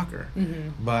family is soccer.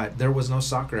 But there was no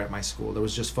soccer at my school. There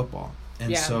was just football.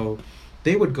 And so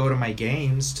they would go to my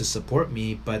games to support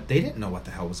me, but they didn't know what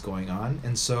the hell was going on.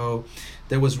 And so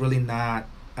there was really not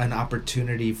an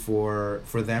opportunity for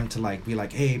them to like be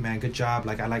like, hey man, good job,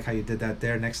 like I like how you did that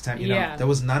there, next time, there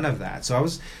was none of that. So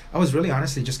I was really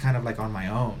honestly just kind of like on my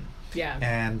own.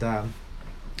 And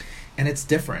it's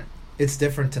different. It's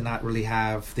different to not really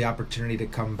have the opportunity to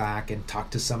come back and talk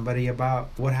to somebody about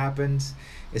what happened.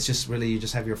 It's just really, you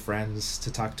just have your friends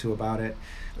to talk to about it.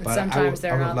 But sometimes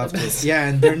they're not the best. Yeah,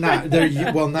 and they're not.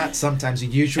 Well, not sometimes.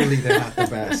 Usually, they're not the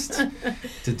best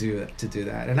to do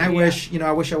that. And I wish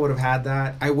I would have had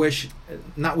that. I wish,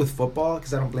 not with football,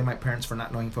 because I don't blame my parents for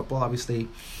not knowing football. Obviously,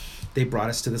 they brought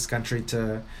us to this country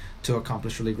to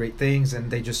accomplish really great things,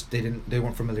 and they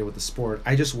weren't familiar with the sport.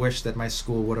 I just wish that my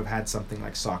school would have had something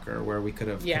like soccer where we could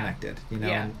have connected,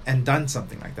 and done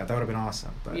something like that. That would have been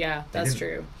awesome. But that's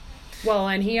true. Well,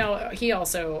 and he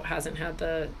also hasn't had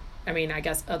the. I mean, I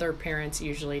guess other parents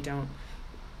usually don't,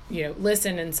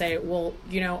 listen and say, well,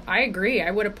 I agree.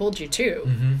 I would have pulled you too.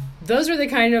 Those are the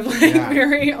kind of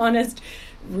very honest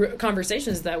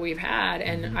conversations that we've had.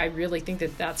 And I really think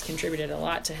that that's contributed a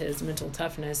lot to his mental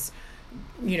toughness,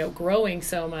 growing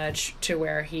so much to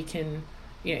where he can,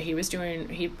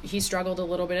 he struggled a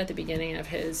little bit at the beginning of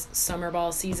his summer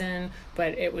ball season, but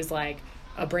it was like,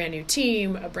 a brand new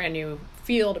team, a brand new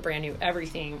field, a brand new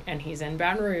everything, and he's in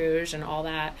Baton Rouge and all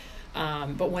that.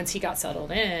 But once he got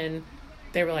settled in,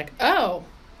 they were like, oh,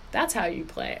 that's how you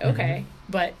play. Okay.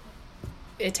 But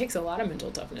it takes a lot of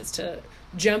mental toughness to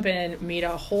jump in, meet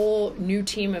a whole new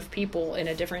team of people in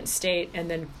a different state,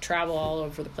 and then travel all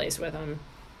over the place with them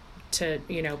to,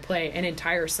 play an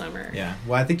entire summer. Yeah.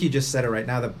 Well, I think you just said it right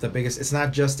now. The biggest, it's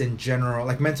not just in general,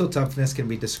 like mental toughness can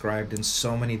be described in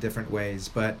so many different ways.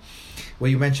 But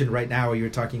what you mentioned right now, you were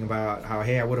talking about how,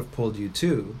 hey, I would have pulled you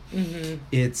too.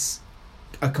 It's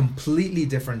a completely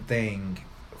different thing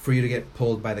for you to get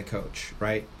pulled by the coach,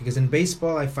 right? Because in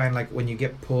baseball, I find like when you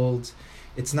get pulled,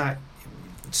 it's not,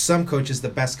 some coaches, the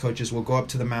best coaches, will go up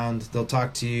to the mound, they'll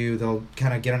talk to you, they'll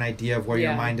kind of get an idea of where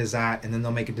your mind is at, and then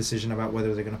they'll make a decision about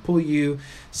whether they're going to pull you.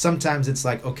 Sometimes it's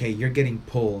like, okay, you're getting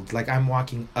pulled. Like I'm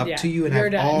walking up to you and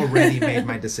I've already made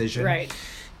my decision. Right.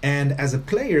 And as a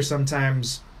player,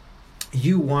 sometimes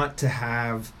you want to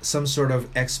have some sort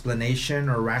of explanation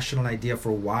or rational idea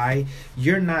for why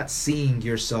you're not seeing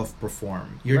yourself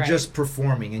perform. You're just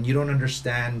performing, and you don't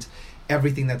understand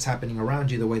everything that's happening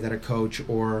around you the way that a coach,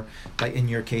 or like in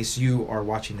your case, you are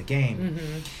watching the game.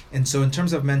 And so in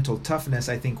terms of mental toughness,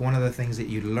 I think one of the things that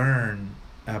you learn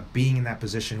being in that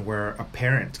position where a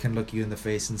parent can look you in the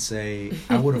face and say,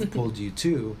 I would have pulled you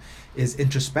too, is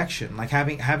introspection. Like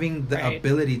having the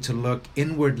ability to look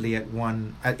inwardly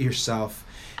at yourself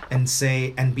and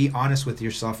say, and be honest with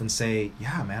yourself and say,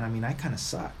 yeah, man, I mean, I kind of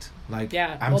sucked. Like,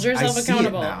 hold yourself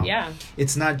accountable. Yeah.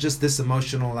 It's not just this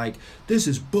emotional, like, this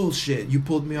is bullshit. You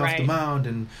pulled me off the mound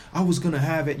and I was going to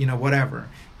have it, whatever.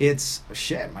 It's,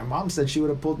 shit, my mom said she would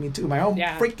have pulled me too. My own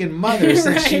freaking mother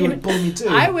said she would have pulled me too.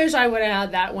 I wish I would have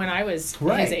had that when I was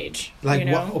his age. Like,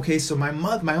 okay, so my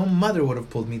own mother would have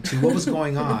pulled me too. What was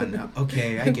going on?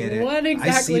 Okay, I get it. What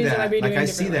exactly should I be doing I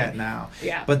see that now.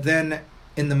 Yeah. But then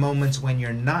in the moments when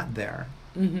you're not there,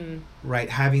 right,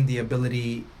 having the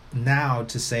ability now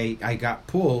to say, I got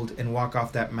pulled, and walk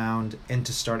off that mound and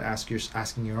to start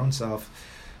asking your own self,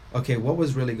 okay, what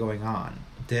was really going on?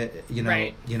 Yeah,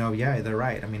 they're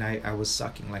right. I mean, I was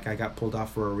sucking. Like, I got pulled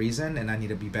off for a reason, and I need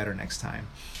to be better next time.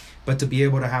 But to be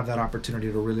able to have that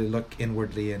opportunity to really look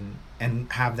inwardly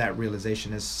and have that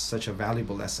realization is such a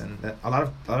valuable lesson that a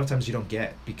lot of times you don't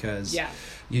get, because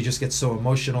you just get so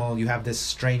emotional. You have this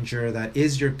stranger that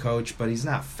is your coach, but he's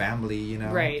not family,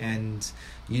 and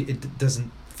it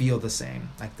doesn't feel the same.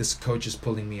 Like, this coach is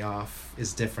pulling me off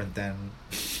is different than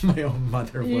my own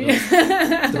mother would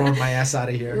have thrown my ass out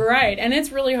of here. Right. And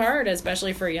it's really hard,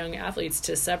 especially for young athletes,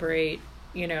 to separate,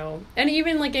 and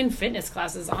even like in fitness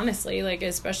classes, honestly, like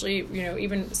especially,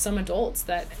 even some adults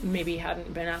that maybe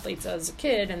hadn't been athletes as a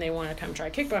kid and they want to come try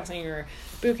kickboxing or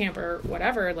boot camp or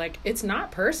whatever. Like, it's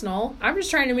not personal. I'm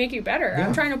just trying to make you better.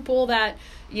 I'm trying to pull that,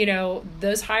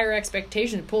 those higher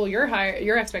expectations, pull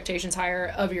your expectations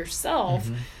higher of yourself,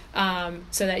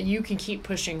 so that you can keep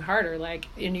pushing harder,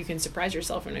 and you can surprise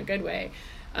yourself in a good way.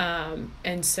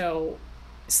 And so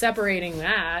separating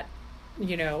that,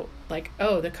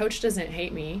 the coach doesn't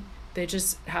hate me. They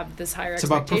just have this higher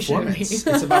expectation of me. It's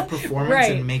about performance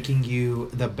and making you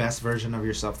the best version of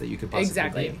yourself that you could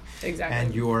possibly be. Exactly.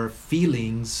 And your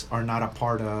feelings are not a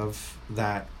part of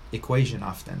that equation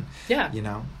often. Yeah.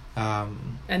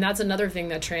 And that's another thing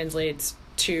that translates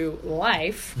to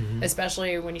life,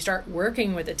 especially when you start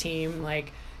working with a team.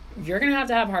 Like, you're going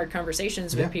to have hard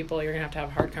conversations with people. You're going to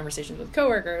have hard conversations with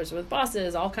coworkers, with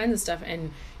bosses, all kinds of stuff.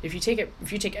 And if you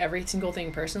take every single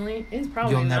thing personally, it's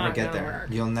probably you'll never not get there.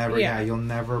 Work.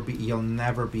 You'll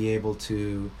never be able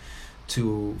to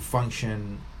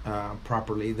function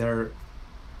properly. There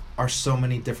are so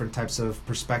many different types of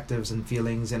perspectives and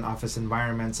feelings in office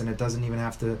environments, and it doesn't even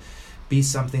have to be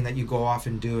something that you go off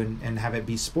and do and have it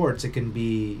be sports. It can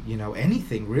be,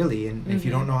 anything really. And if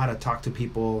you don't know how to talk to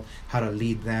people, how to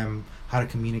lead them, how to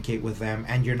communicate with them,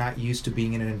 and you're not used to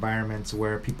being in an environment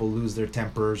where people lose their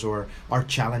tempers or are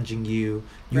challenging you,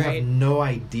 you have no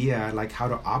idea like how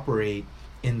to operate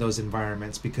in those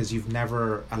environments, because you've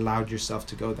never allowed yourself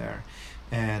to go there.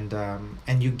 And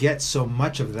you get so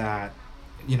much of that,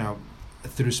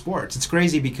 through sports. It's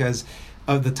crazy because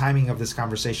of the timing of this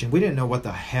conversation. We didn't know what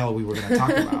the hell we were going to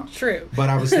talk about. True. But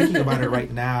I was thinking about it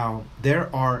right now.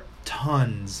 There are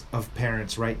tons of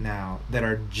parents right now that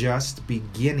are just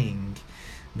beginning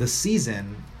the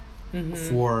season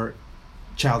for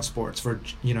child sports, for,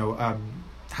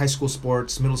 high school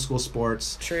sports, middle school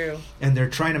sports. True. And they're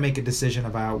trying to make a decision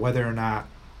about whether or not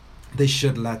they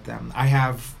should let them. I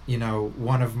have,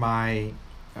 one of my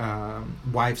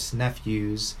wife's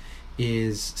nephews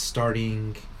is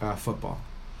starting football,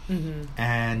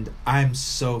 and I'm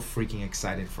so freaking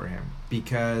excited for him,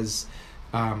 because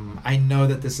I know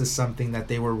that this is something that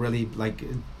they were really like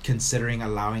considering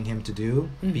allowing him to do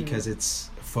because it's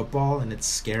football and it's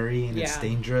scary and it's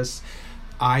dangerous.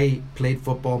 I played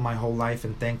football my whole life,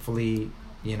 and thankfully,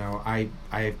 you know, I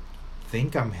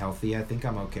think I'm healthy. I think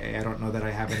I'm okay. I don't know that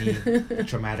I have any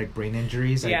traumatic brain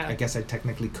injuries. I guess I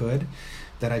technically could,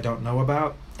 that I don't know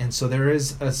about. And so there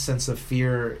is a sense of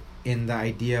fear in the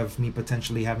idea of me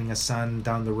potentially having a son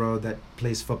down the road that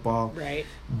plays football. Right.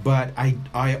 But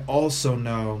I also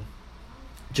know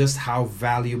just how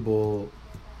valuable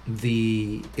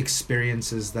the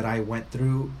experiences that I went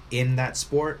through in that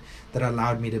sport that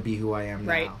allowed me to be who I am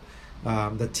now.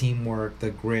 Right. The teamwork, the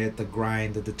grit, the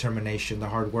grind, the determination, the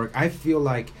hard work. I feel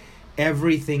like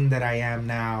everything that I am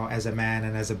now as a man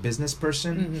and as a business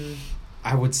person,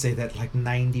 I would say that like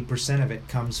 90% of it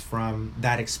comes from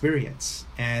that experience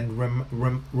and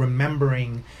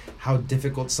remembering how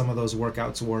difficult some of those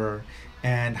workouts were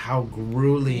and how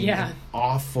grueling and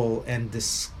awful and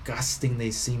disgusting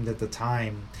they seemed at the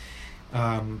time.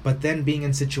 But then being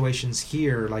in situations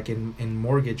here, like in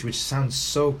mortgage, which sounds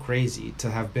so crazy to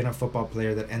have been a football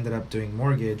player that ended up doing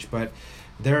mortgage, but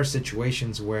there are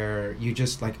situations where you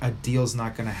just like a deal's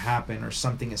not going to happen or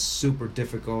something is super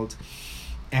difficult.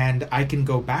 And I can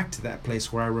go back to that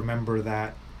place where I remember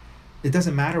that it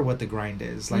doesn't matter what the grind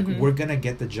is. Like, we're going to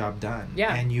get the job done.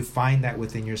 Yeah. And you find that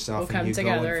within yourself and you go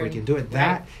and freaking do it.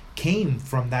 That came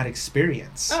from that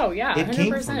experience. Oh, yeah, 100%. It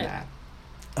came from that.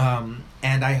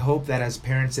 And I hope that as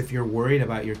parents, if you're worried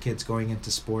about your kids going into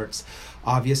sports,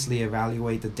 obviously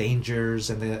evaluate the dangers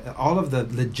and all of the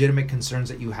legitimate concerns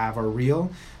that you have are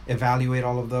real. Evaluate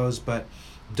all of those, but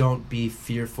don't be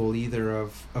fearful either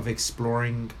of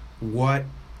exploring what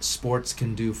sports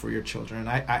can do for your children.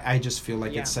 I just feel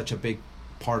like it's such a big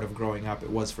part of growing up.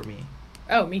 It was for me.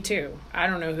 Oh, me too. I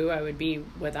don't know who I would be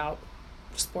without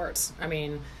sports. I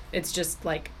mean, it's just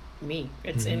like me.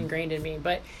 It's ingrained in me.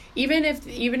 But even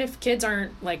if kids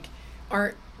aren't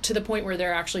to the point where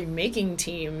they're actually making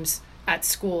teams at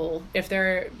school, if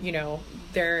they're, you know,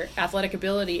 their athletic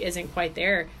ability isn't quite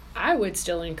there, I would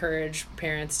still encourage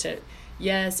parents to,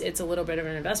 yes, it's a little bit of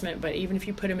an investment, but even if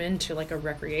you put them into like a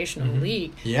recreational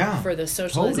league for the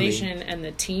socialization and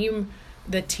the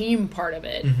team part of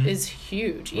it is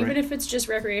huge. Even if it's just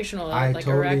recreational, like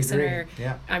a rec center.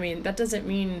 Yeah. I mean, that doesn't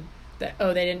mean that,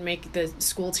 they didn't make the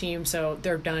school team, so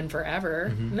they're done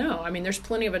forever. No, I mean, there's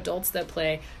plenty of adults that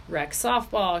play rec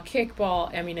softball,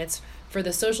 kickball. I mean, it's for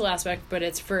the social aspect, but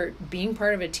it's for being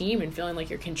part of a team and feeling like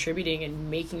you're contributing and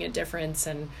making a difference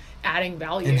and adding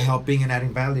value. And helping and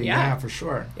adding value, yeah for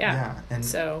sure. Yeah. And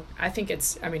so I think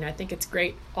it's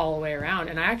great all the way around.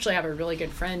 And I actually have a really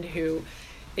good friend who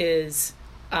is,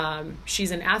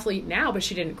 she's an athlete now, but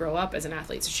she didn't grow up as an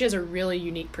athlete. So she has a really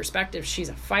unique perspective. She's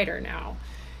a fighter now.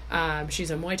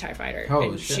 She's a Muay Thai fighter.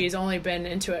 And she's only been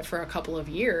into it for a couple of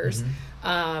years.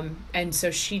 And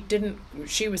so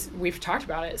we've talked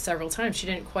about it several times. She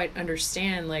didn't quite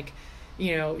understand, like,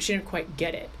 you know, she didn't quite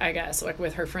get it, I guess. Like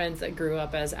with her friends that grew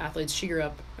up as athletes, she grew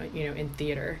up, you know, in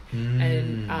theater.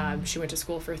 And she went to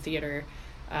school for theater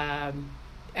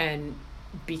and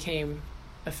became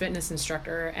a fitness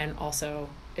instructor and also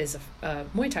is a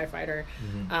Muay Thai fighter.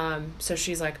 So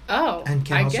she's like, oh, and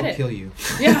can I also get it. Kill you.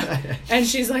 Yeah. And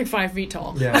she's like 5 feet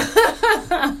tall.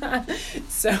 Yeah.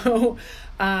 So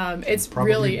it's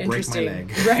probably really interesting. Break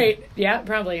my leg. Right. Yeah,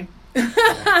 probably.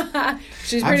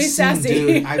 She's pretty sassy.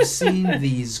 Dude, I've seen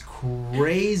these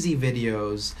crazy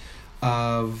videos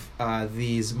of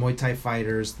these Muay Thai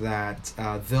fighters that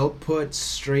they'll put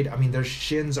straight, I mean, their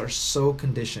shins are so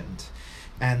conditioned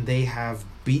and they have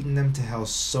beaten them to hell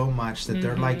so much that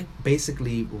they're like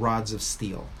basically rods of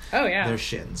steel. Oh, yeah. Their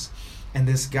shins. And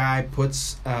this guy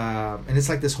puts, and it's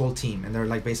like this whole team, and they're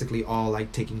like basically all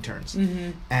like taking turns.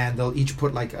 And they'll each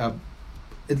put like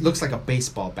it looks like a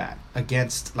baseball bat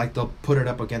against, like they'll put it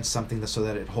up against something so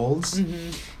that it holds.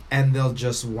 And they'll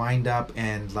just wind up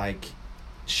and like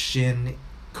shin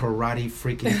karate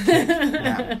freaking kick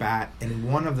that bat.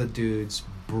 And one of the dudes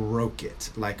broke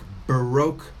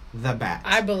the bat.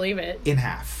 I believe it. In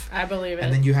half. I believe it.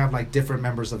 And then you have like different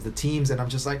members of the teams, and I'm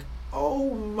just like,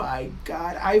 oh my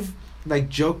God. I've like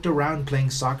joked around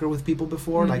playing soccer with people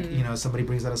before. Like, you know, somebody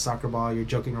brings out a soccer ball, you're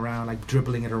joking around, like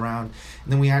dribbling it around,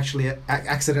 and then we actually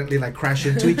accidentally like crash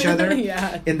into each other.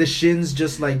 And the shins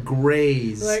just like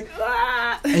graze. Like,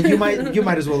 ah! And you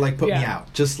might as well like put me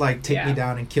out. Just like take me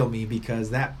down and kill me, because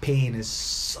that pain is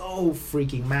so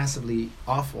freaking massively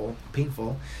awful,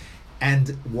 painful.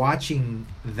 And watching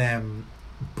them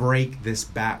break this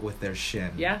bat with their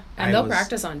shin. Yeah. And they'll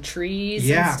practice on trees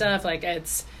and stuff. Like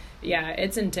Yeah,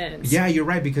 it's intense. Yeah, you're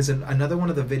right, because in another one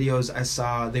of the videos I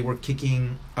saw, they were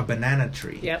kicking a banana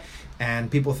tree. Yep. And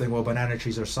people think, well, banana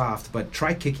trees are soft, but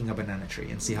try kicking a banana tree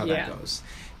and see how that goes.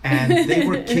 And they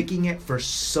were kicking it for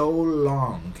so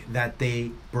long that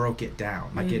they broke it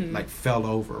down. Like it like fell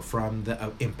over from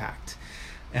the impact.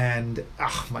 And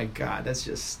oh my God,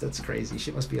 that's crazy.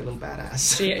 She must be a little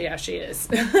badass. She is.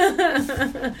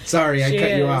 Sorry, I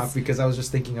cut you off because I was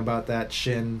just thinking about that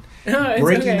shin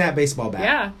breaking that baseball bat.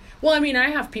 Yeah. Well, I mean, I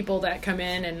have people that come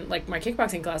in and like my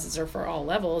kickboxing classes are for all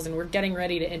levels, and we're getting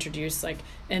ready to introduce like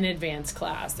an advanced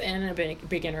class and a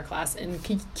beginner class and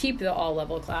keep the all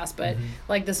level class. But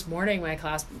like this morning, my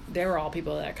class, they were all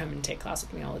people that come and take class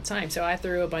with me all the time. So I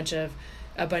threw a bunch of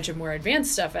more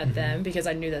advanced stuff at them because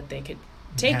I knew that they could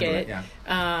take it.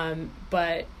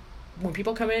 But when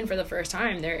people come in for the first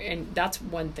time, and that's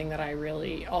one thing that I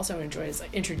really also enjoy is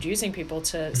like introducing people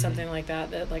to something like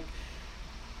that like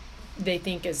they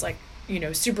think is like, you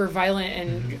know, super violent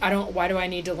and why do I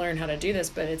need to learn how to do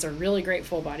this? But it's a really great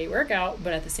full body workout.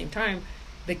 But at the same time,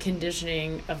 the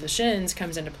conditioning of the shins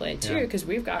comes into play too, because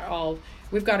we've got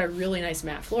a really nice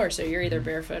mat floor. So you're either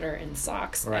barefoot or in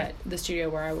socks at the studio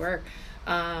where I work.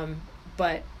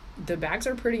 But the bags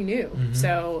are pretty new.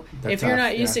 So if you're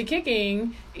not used to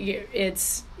kicking,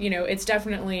 it's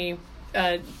definitely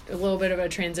a little bit of a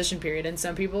transition period, and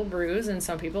some people bruise and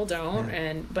some people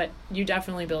don't, but you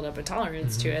definitely build up a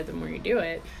tolerance to it the more you do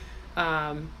it.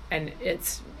 And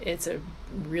it's a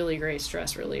really great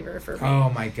stress reliever for me. Oh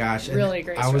my gosh. Really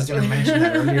great. I was going to mention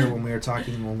that earlier when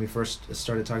we first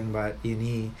started talking about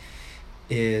E&E,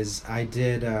 is I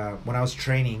did, when I was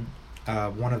training,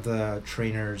 one of the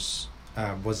trainers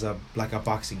was a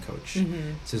boxing coach.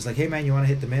 So it's like, hey man, you want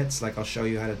to hit the mitts? Like, I'll show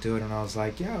you how to do it. And I was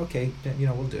like, yeah, okay,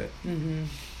 we'll do it.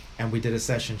 And we did a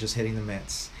session just hitting the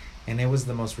mitts. And it was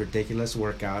the most ridiculous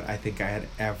workout I think I had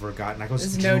ever gotten. I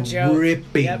was dripping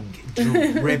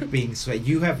sweat.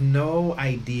 You have no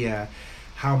idea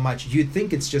how much. You'd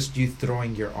think it's just you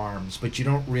throwing your arms, but you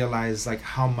don't realize like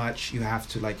how much you have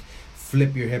to like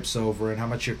flip your hips over and how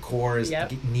much your core is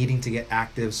needing to get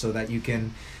active so that you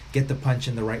can get the punch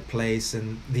in the right place,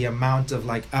 and the amount of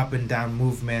like up and down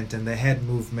movement and the head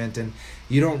movement, and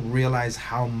you don't realize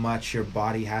how much your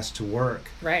body has to work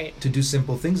to do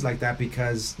simple things like that,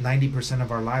 because 90%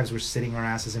 of our lives we're sitting our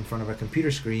asses in front of a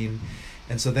computer screen.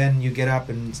 And so then you get up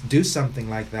and do something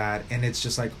like that, and it's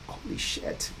just like, holy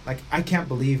shit, like I can't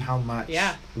believe how much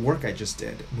work I just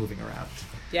did moving around.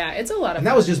 It's a lot of and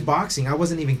that was just boxing. I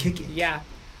wasn't even kicking.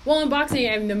 Well, in boxing,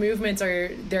 I mean, the movements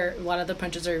are there. A lot of the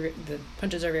punches are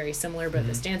very similar, but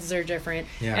the stances are different.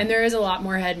 And there is a lot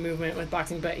more head movement with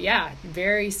boxing. But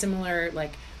very similar,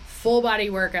 like full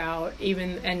body workout.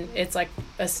 And it's like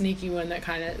a sneaky one that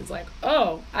kind of is like,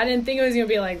 oh, I didn't think it was gonna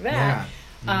be like that.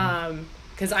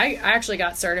 Because I actually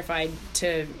got certified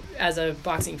as a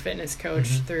boxing fitness coach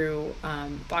through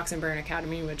Box and Burn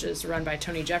Academy, which is run by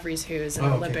Tony Jeffries, who is an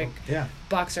Olympic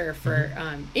boxer for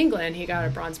England. He got a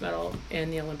bronze medal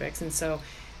in the Olympics. And so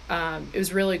it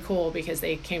was really cool because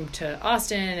they came to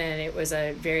Austin, and it was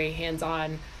a very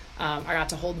hands-on. I got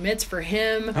to hold mitts for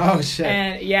him. Oh, shit.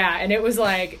 And it was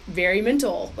like very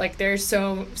mental. Like there's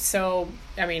so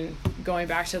I mean, going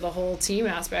back to the whole team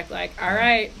aspect, like, all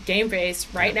right, game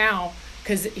face right now.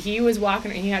 Because he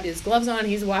had his gloves on,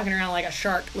 he's walking around like a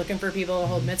shark looking for people to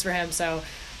hold mitts for him. So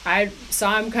I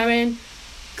saw him coming,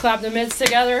 clapped the mitts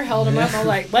together, held him up, and I was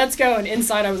like, let's go. And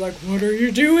inside I was like, what are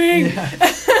you doing?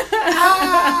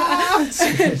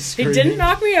 He didn't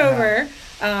knock me over,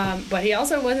 but he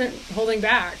also wasn't holding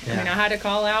back. I mean, I had to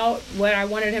call out what I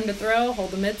wanted him to throw,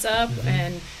 hold the mitts up,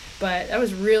 but that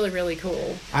was really, really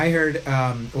cool. I heard,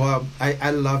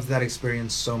 I loved that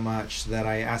experience so much that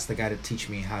I asked the guy to teach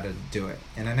me how to do it.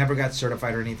 And I never got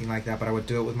certified or anything like that, but I would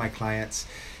do it with my clients.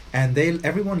 And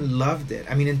everyone loved it.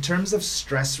 I mean, in terms of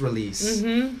stress release,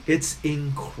 it's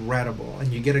incredible.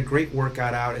 And you get a great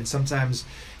workout out. And sometimes,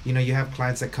 you have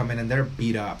clients that come in and they're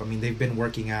beat up. I mean, they've been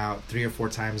working out 3 or 4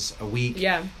 times a week.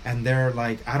 And they're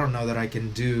like, I don't know that I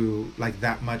can do like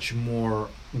that much more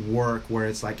work where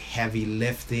it's like heavy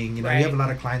lifting. You have a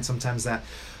lot of clients sometimes that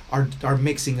are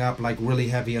mixing up like really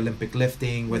heavy Olympic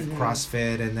lifting with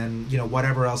CrossFit, and then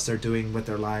whatever else they're doing with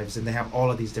their lives, and they have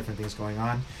all of these different things going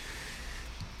on.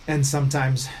 And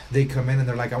sometimes they come in and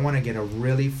they're like, I want to get a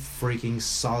really freaking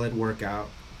solid workout,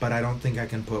 but I don't think I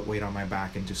can put weight on my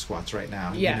back and do squats right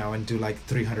now, and do like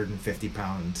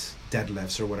 350-pound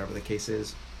deadlifts or whatever the case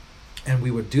is. And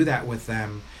we would do that with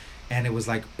them, and it was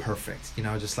like perfect,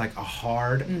 just like a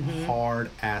hard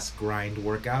ass grind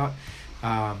workout.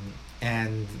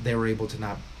 And they were able to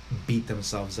not beat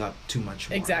themselves up too much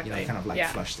more. Exactly. You know, kind of like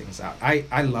flush things out.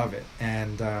 I love it,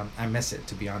 and I miss it,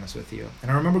 to be honest with you.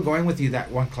 And I remember going with you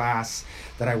that one class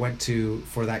that I went to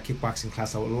for that kickboxing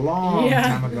class a long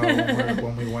time ago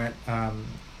when we went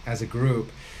as a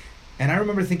group. And I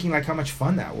remember thinking like how much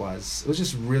fun that was. It was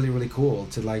just really, really cool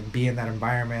to like be in that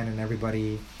environment, and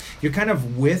everybody, you're kind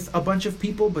of with a bunch of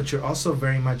people, but you're also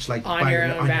very much like on your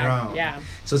own. Yeah.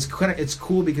 So it's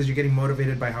cool because you're getting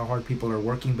motivated by how hard people are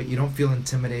working, but you don't feel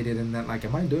intimidated in that, like,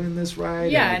 am I doing this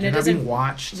right? Yeah, like, and you're it not doesn't being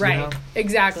watched. Right. You know?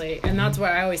 Exactly. And that's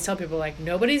what I always tell people, like,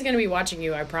 nobody's going to be watching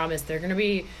you, I promise. They're going to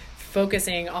be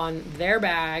focusing on their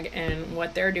bag and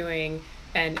what they're doing.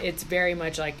 And it's very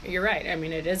much like, you're right. I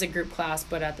mean, it is a group class,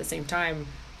 but at the same time,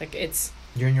 like, it's...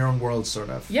 You're in your own world, sort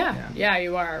of. Yeah,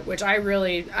 you are, which I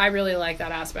really like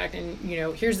that aspect. And, you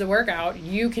know, here's the workout.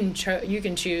 You can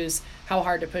choose how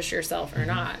hard to push yourself or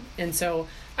not. And so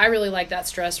I really like that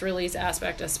stress release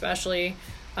aspect, especially.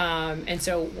 And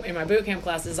so in my boot camp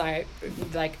classes, I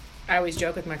always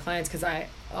joke with my clients, because I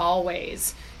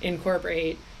always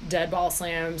incorporate dead ball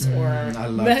slams or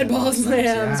med ball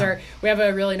slams, or we have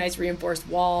a really nice reinforced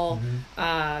wall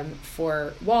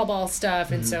for wall ball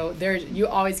stuff, and so you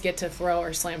always get to throw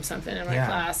or slam something in my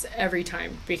class every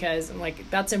time, because I'm like,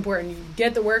 that's important. You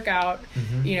get the workout,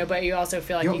 you know, but you also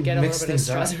feel like you get a little bit of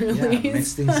stress release.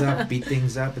 Mix things up, beat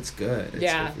things up. It's good.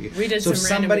 It's good. We did some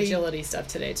random agility stuff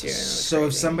today too. So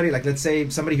if somebody, like, let's say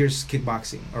somebody hears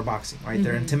kickboxing or boxing, right?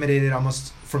 They're intimidated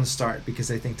almost from the start because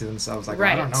they think to themselves like, well,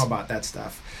 I don't know about that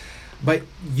stuff. But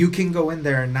you can go in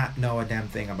there and not know a damn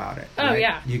thing about it. Oh, right?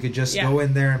 yeah. You could just go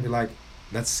in there and be like,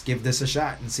 let's give this a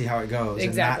shot and see how it goes.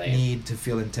 Exactly. And not need to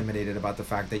feel intimidated about the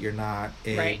fact that you're not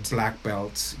a black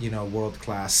belt, you know, world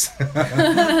class.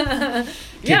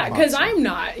 Yeah, because I'm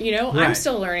not, you know, I'm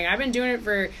still learning. I've been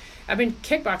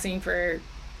kickboxing for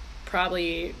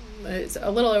probably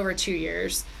a little over 2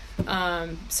 years.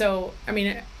 So, I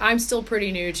mean, I'm still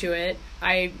pretty new to it.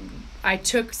 I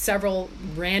took several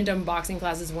random boxing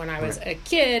classes when I was a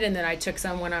kid, and then I took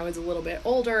some when I was a little bit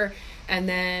older, and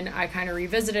then I kind of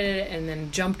revisited it and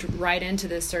then jumped right into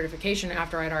this certification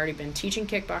after I'd already been teaching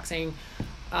kickboxing.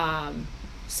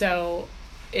 So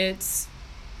it's,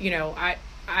 you know,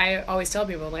 I always tell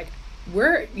people, like,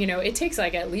 it takes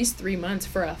like at least 3 months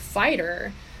for a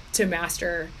fighter to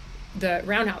master the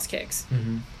roundhouse kicks.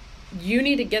 You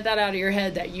need to get that out of your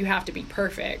head that you have to be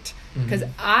perfect, because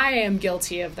I am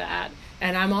guilty of that,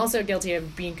 and I'm also guilty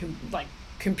of being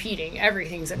competing.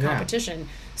 Everything's a competition,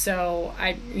 so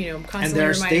I, you know, constantly. And there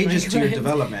are stages to your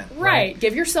development, right?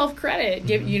 Give yourself credit.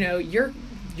 Give, you know, your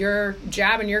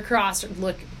jab and your cross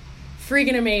look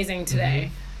freaking amazing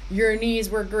today. Your knees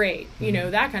were great, you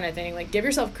know, that kind of thing. Like, give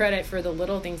yourself credit for the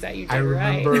little things that you did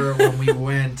right. I remember when we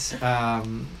went, I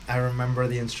remember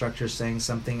the instructor saying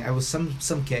something. I was some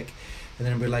kick, and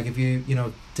then it'd be like, if you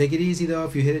know, take it easy though.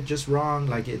 If you hit it just wrong,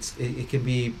 like it can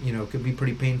be, you know, could be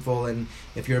pretty painful. And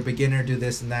if you're a beginner, do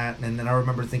this and that. And then I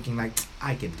remember thinking like,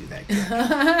 I can do that kick.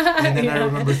 And then I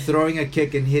remember throwing a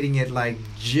kick and hitting it like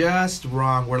just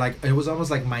wrong, where like it was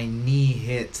almost like my knee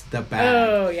hit the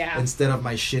bag instead of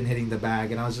my shin hitting the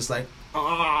bag, and I was just like,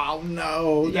 oh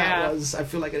no, I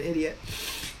feel like an idiot.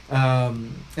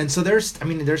 And so there's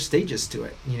stages to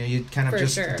it. You know, you kind of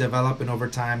develop, and over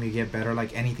time you get better.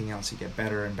 Like anything else, you get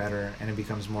better and better, and it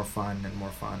becomes more fun and more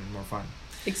fun and more fun.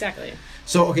 Exactly.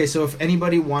 So if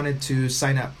anybody wanted to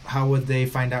sign up, how would they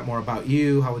find out more about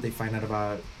you? How would they find out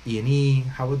about E&E?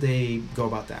 How would they go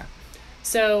about that?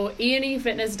 So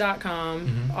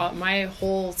enefitness.com.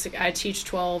 I teach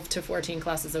 12 to 14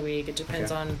 classes a week. It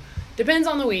depends on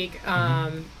the week.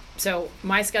 So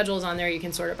my schedule is on there. You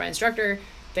can sort it by instructor.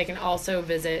 They can also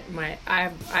visit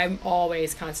I'm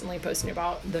always constantly posting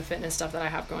about the fitness stuff that I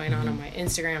have going on my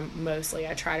Instagram mostly.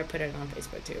 I try to put it on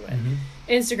Facebook too, but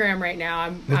Instagram right now,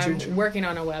 I'm working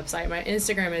on a website. My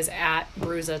Instagram is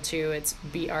 @Bruzza2. It's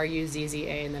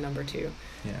BRUZZA and the number 2.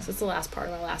 Yeah. So it's the last part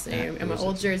of my last name and my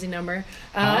old jersey number.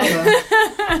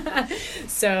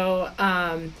 So,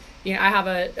 you know, I have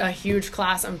a huge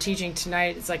class I'm teaching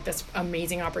tonight. It's like this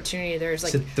amazing opportunity. There's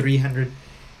like 300.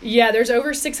 Yeah, there's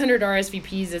over 600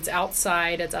 RSVPs. It's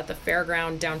outside. It's at the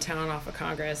fairground downtown off of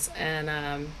Congress,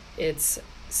 and it's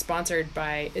sponsored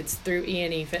by. It's through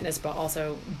E&E Fitness, but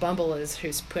also Bumble is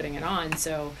who's putting it on.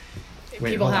 So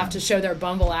people have to show their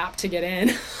Bumble app to get in.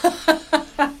 Hold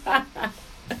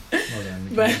on.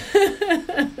 Give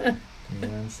me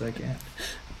 1 second.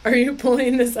 Are you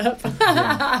pulling this up?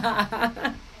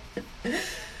 Yeah.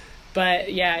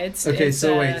 But yeah, it's okay.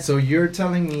 So you're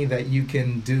telling me that you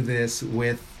can do this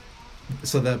with,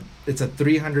 it's a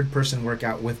 300 person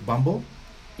workout with Bumble?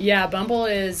 Yeah, Bumble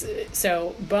is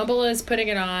putting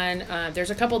it on. There's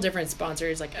a couple different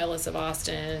sponsors like Ellis of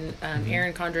Austin.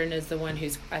 Aaron Condren is the one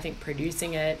who's, I think,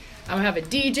 producing it. I'm gonna have a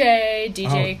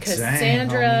DJ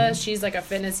Cassandra. Dang, she's like a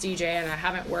fitness DJ, and I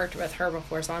haven't worked with her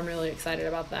before, so I'm really excited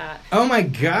about that. Oh my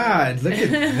God! Look at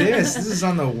this. This is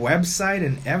on the website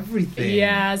and everything.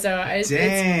 Yeah, so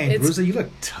dang, Bruza, you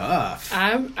look tough.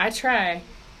 I try.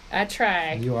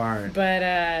 You are.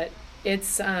 But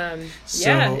it's it's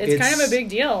kind of a big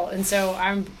deal, and so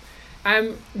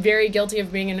I'm very guilty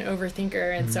of being an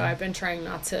overthinker, and so I've been trying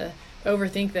not to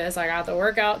overthink this. I got the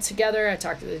workout together. I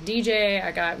talked to the DJ.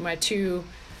 I got my two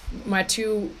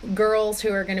girls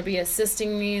who are going to be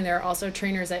assisting me, and they're also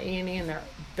trainers at A&E, and they're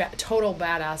total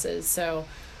badasses. So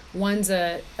one's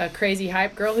a crazy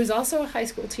hype girl who's also a high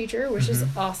school teacher, which is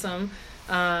awesome,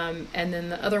 and then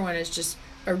the other one is just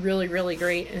a really, really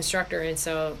great instructor. And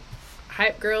so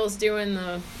hype girl's doing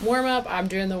the warm-up, I'm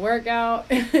doing the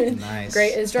workout. Nice.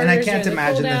 Great instructors. And I can't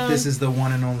imagine that this is the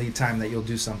one and only time that you'll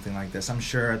do something like this. I'm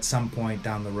sure at some point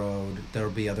down the road there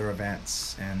will be other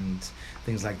events and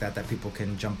things like that people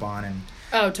can jump on and.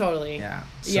 Oh, totally. Yeah.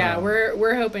 So. Yeah,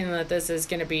 we're hoping that this is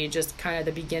going to be just kind of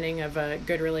the beginning of a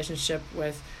good relationship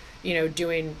with,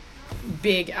 doing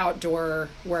big outdoor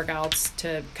workouts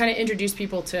to kind of introduce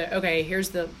people to, okay, here's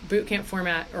the boot camp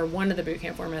format, or one of the boot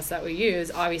camp formats that we use.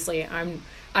 Obviously, I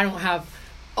don't have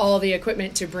all the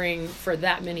equipment to bring for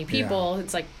that many people. Yeah.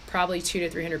 It's like probably 200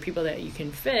 to 300 people that you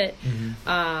can fit.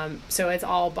 So it's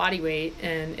all body weight,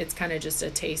 and it's kind of just a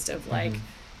taste of like,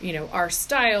 our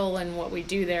style and what we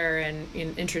do there, and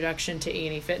in introduction to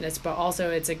A&E Fitness. But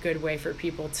also it's a good way for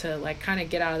people to like kind of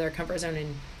get out of their comfort zone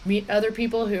and meet other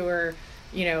people who are,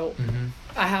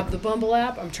 I have the Bumble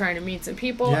app. I'm trying to meet some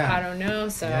people. Yeah. I don't know.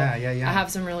 So I have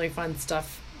some really fun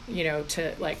stuff,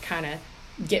 to like kind of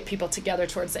get people together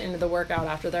towards the end of the workout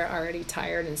after they're already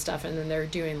tired and stuff. And then they're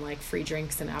doing like free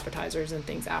drinks and appetizers and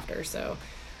things after. So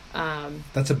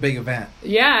that's a big event.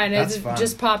 Yeah, and it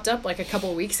just popped up like a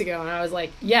couple of weeks ago, and I was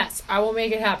like, yes, I will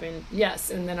make it happen. Yes.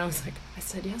 And then I was like, I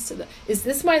said yes to that. Is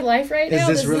this my life right now?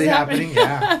 Is this really happening?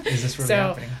 Yeah. Is this really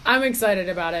happening? So I'm excited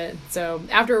about it. So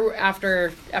after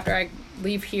I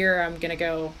leave here, I'm gonna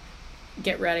go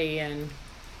get ready and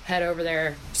head over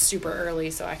there super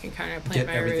early so I can kind of plant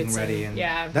my roots. Get everything ready.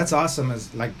 And that's awesome,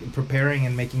 is like preparing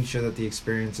and making sure that the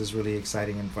experience is really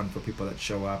exciting and fun for people that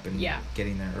show up, and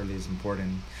getting there early is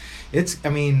important.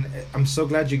 I'm so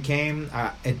glad you came.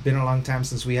 It's been a long time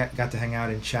since we got to hang out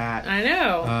and chat. I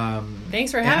know.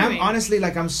 Thanks for having me. Honestly,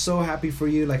 I'm so happy for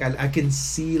you. Like I can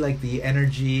see like the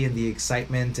energy and the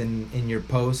excitement in your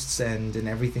posts and in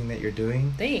everything that you're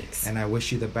doing. Thanks. And I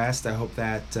wish you the best. I hope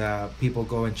that people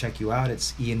go and check you out.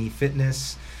 It's E&E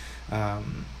Fitness.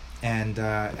 And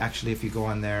actually, if you go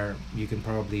on there, you can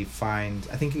probably find,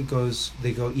 I think they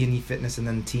go E&E Fitness and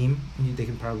then team. They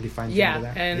can probably find you under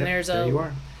there. And there's there you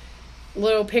are.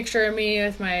 Little picture of me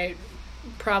with my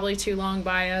probably too long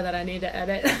bio that I need to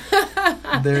edit.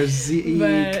 There's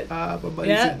Zeke.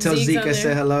 Tell Zeke I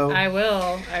say hello. I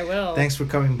will. Thanks for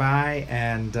coming by,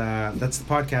 and that's the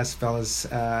podcast, fellas.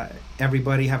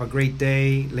 Everybody have a great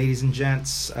day, ladies and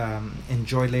gents.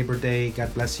 Enjoy Labor Day.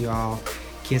 God bless you all.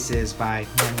 Kisses. Bye.